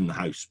let them in the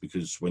house,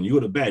 because when you go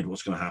to bed,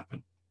 what's going to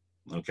happen?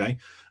 Okay.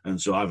 And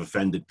so I've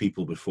offended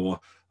people before.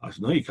 I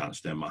said, no, you can't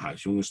stay in my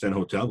house. You want to stay in a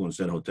hotel, go and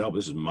stay in a hotel. But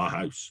this is my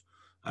house.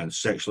 And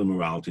sexual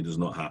immorality does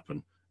not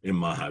happen in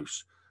my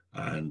house.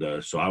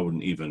 And so I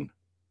wouldn't even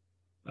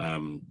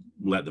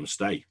let them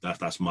stay.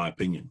 That's my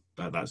opinion.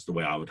 That's the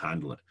way I would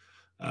handle it.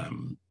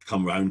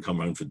 Come round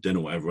for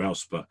dinner, whatever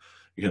else. But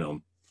you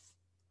know,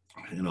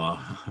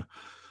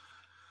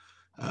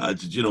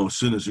 as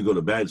soon as you go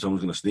to bed,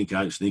 someone's going to sneak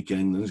out, sneak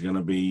in. There's going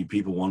to be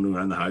people wandering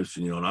around the house,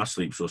 and and I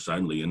sleep so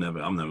soundly, I'm never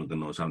going to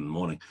know what's happening in the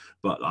morning.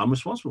 But I'm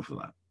responsible for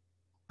that,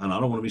 and I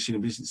don't want to be seen to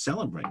be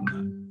celebrating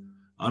that.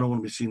 I don't want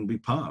to be seen to be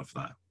part of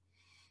that.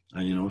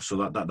 And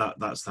so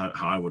that's how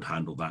I would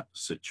handle that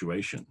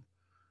situation.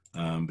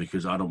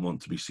 Because I don't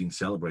want to be seen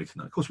celebrating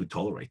that. Of course, we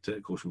tolerate it.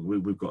 Of course,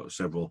 we've got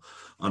several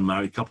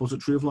unmarried couples at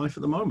Tree of Life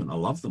at the moment. I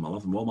love them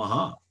with all my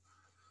heart.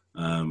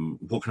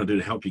 What can I do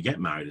to help you get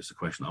married is the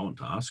question I want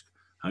to ask.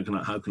 How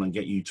can I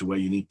get you to where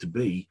you need to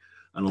be?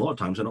 And a lot of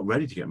times they're not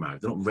ready to get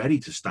married. They're not ready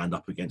to stand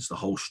up against the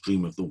whole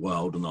stream of the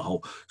world and the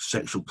whole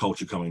sexual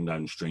culture coming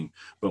downstream.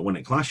 But when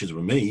it clashes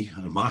with me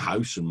and my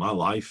house and my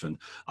life, and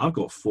I've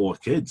got 4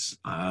 kids,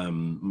 I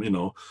mean,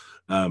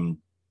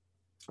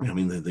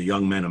 the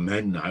young men are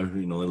men now.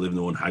 They live in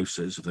their own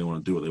houses. If they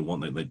want to do what they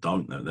want, they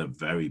don't. They're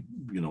very,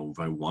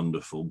 very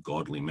wonderful,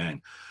 godly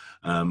men.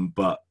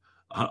 But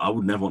I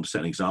would never want to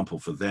set an example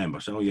for them. I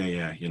say, oh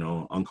yeah,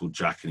 Uncle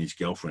Jack and his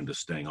girlfriend are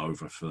staying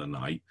over for the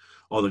night,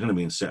 or they're going to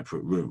be in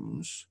separate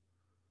rooms.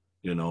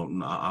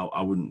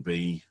 I wouldn't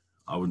be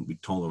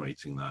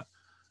tolerating that,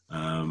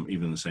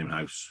 even in the same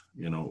house.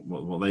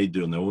 What they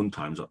do in their own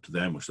time is up to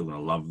them. We're still going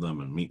to love them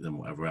and meet them,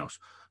 whatever else.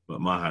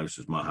 But my house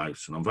is my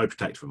house, and I'm very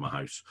protective of my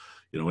house.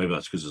 Maybe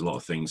that's because there's a lot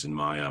of things in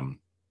my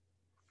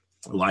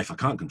life I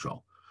can't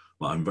control.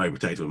 But I'm very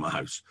protective of my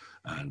house,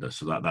 and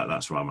so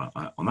that's where I'm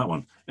at on that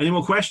one. Any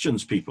more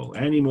questions, people?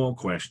 Any more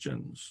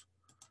questions?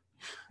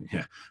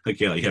 Yeah.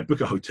 Okay. Yeah. Book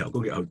a hotel.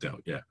 Go get a hotel.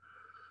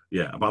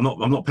 Yeah. But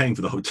I'm not paying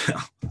for the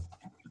hotel.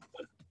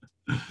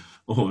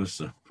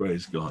 Awesome.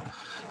 Praise God.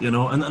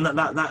 And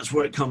that's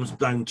where it comes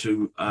down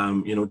to.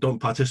 Don't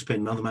participate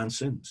in another man's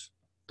sins.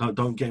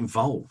 Don't get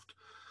involved.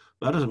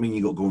 That doesn't mean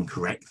you got to go and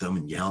correct them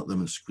and yell at them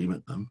and scream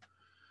at them.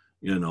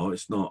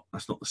 That's not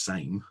the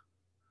same.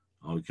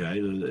 Okay,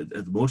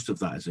 most of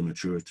that is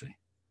immaturity,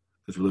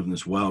 because we live in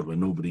this world where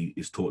nobody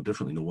is taught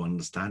differently, no one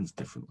understands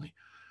differently,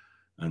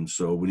 and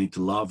so we need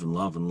to love and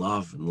love and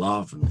love and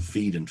love and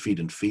feed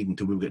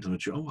until we get to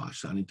mature. Oh,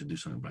 actually, I need to do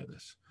something about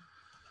this.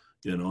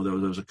 There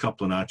was a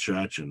couple in our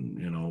church, and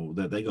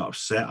they got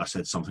upset. I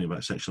said something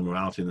about sexual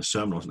morality in the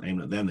sermon. I wasn't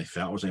aiming at them. They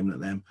felt I was aiming at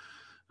them.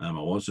 I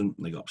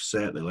wasn't. They got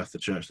upset. They left the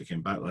church. They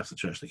came back. Left the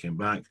church. They came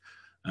back.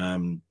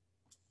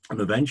 And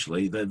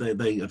eventually, they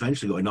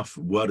got enough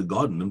word of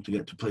God in them to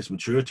get to a place of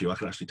maturity where I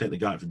could actually take the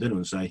guy out for dinner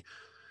and say,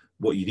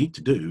 what you need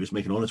to do is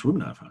make an honest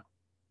woman out of her.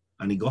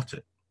 And he got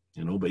it,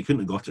 but he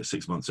couldn't have got it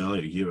 6 months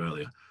earlier, a year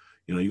earlier.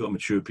 You got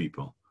mature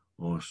people.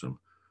 Awesome.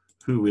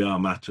 Who we are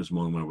matters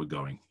more than where we're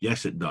going.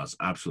 Yes, it does.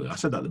 Absolutely. I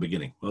said that at the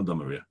beginning. Well done,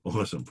 Maria.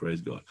 Awesome.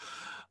 Praise God.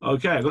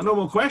 Okay, I've got no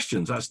more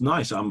questions. That's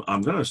nice. I'm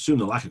going to assume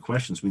the lack of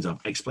questions means I've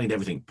explained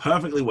everything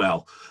perfectly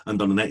well and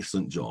done an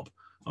excellent job.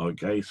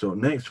 Okay, so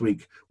next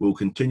week we'll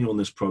continue on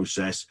this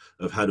process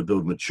of how to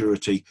build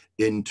maturity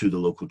into the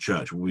local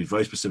church. We'll be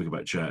very specific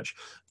about church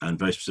and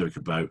very specific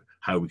about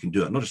how we can do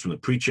that, not just from the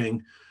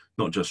preaching,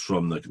 not just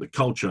from the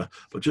culture,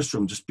 but just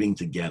from being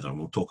together. And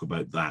we'll talk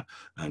about that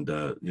and,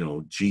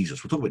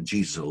 Jesus. We'll talk about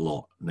Jesus a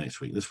lot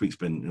next week. This week's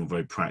been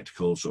very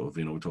practical, sort of,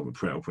 we're talking about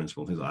parental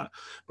principle, things like that.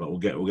 But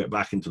we'll get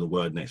back into the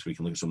word next week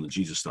and look at some of the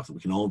Jesus stuff that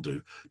we can all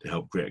do to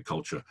help create a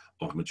culture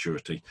of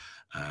maturity.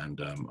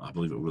 And I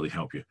believe it will really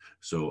help you.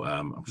 So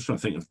I'm just trying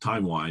to think of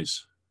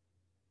time-wise.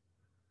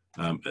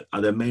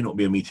 There may not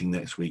be a meeting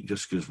next week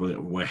just because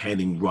we're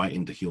heading right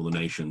into Heal the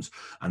Nations,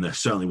 and there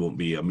certainly won't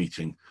be a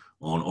meeting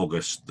on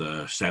August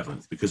the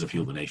 7th because of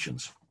Heal the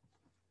Nations.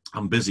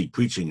 I'm busy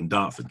preaching in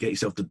Dartford. Get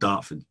yourself to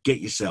Dartford. Get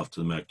yourself to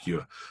the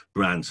Mercure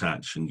Brands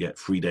Hatch and get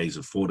 4 days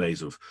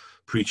of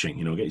preaching.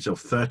 Get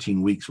yourself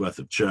 13 weeks worth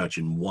of church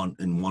in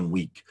one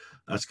week.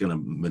 That's going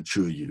to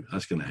mature you.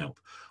 That's going to help.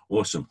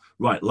 Awesome.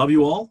 Right. Love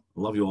you all.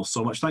 Love you all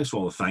so much. Thanks for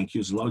all the thank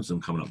yous. Loads of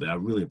them coming up there. I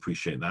really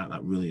appreciate that.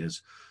 That really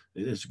is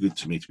it is good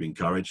to me to be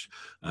encouraged.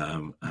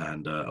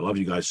 And I love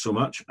you guys so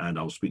much. And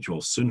I'll speak to you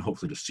all soon,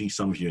 hopefully to see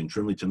some of you in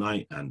Trimley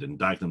tonight and in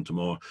Dagenham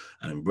tomorrow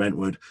and in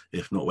Brentwood.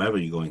 If not, wherever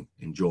you're going,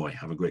 enjoy.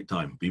 Have a great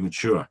time. Be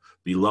mature.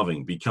 Be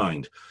loving. Be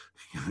kind.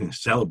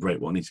 Celebrate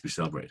what needs to be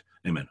celebrated.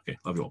 Amen. Okay.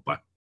 Love you all. Bye.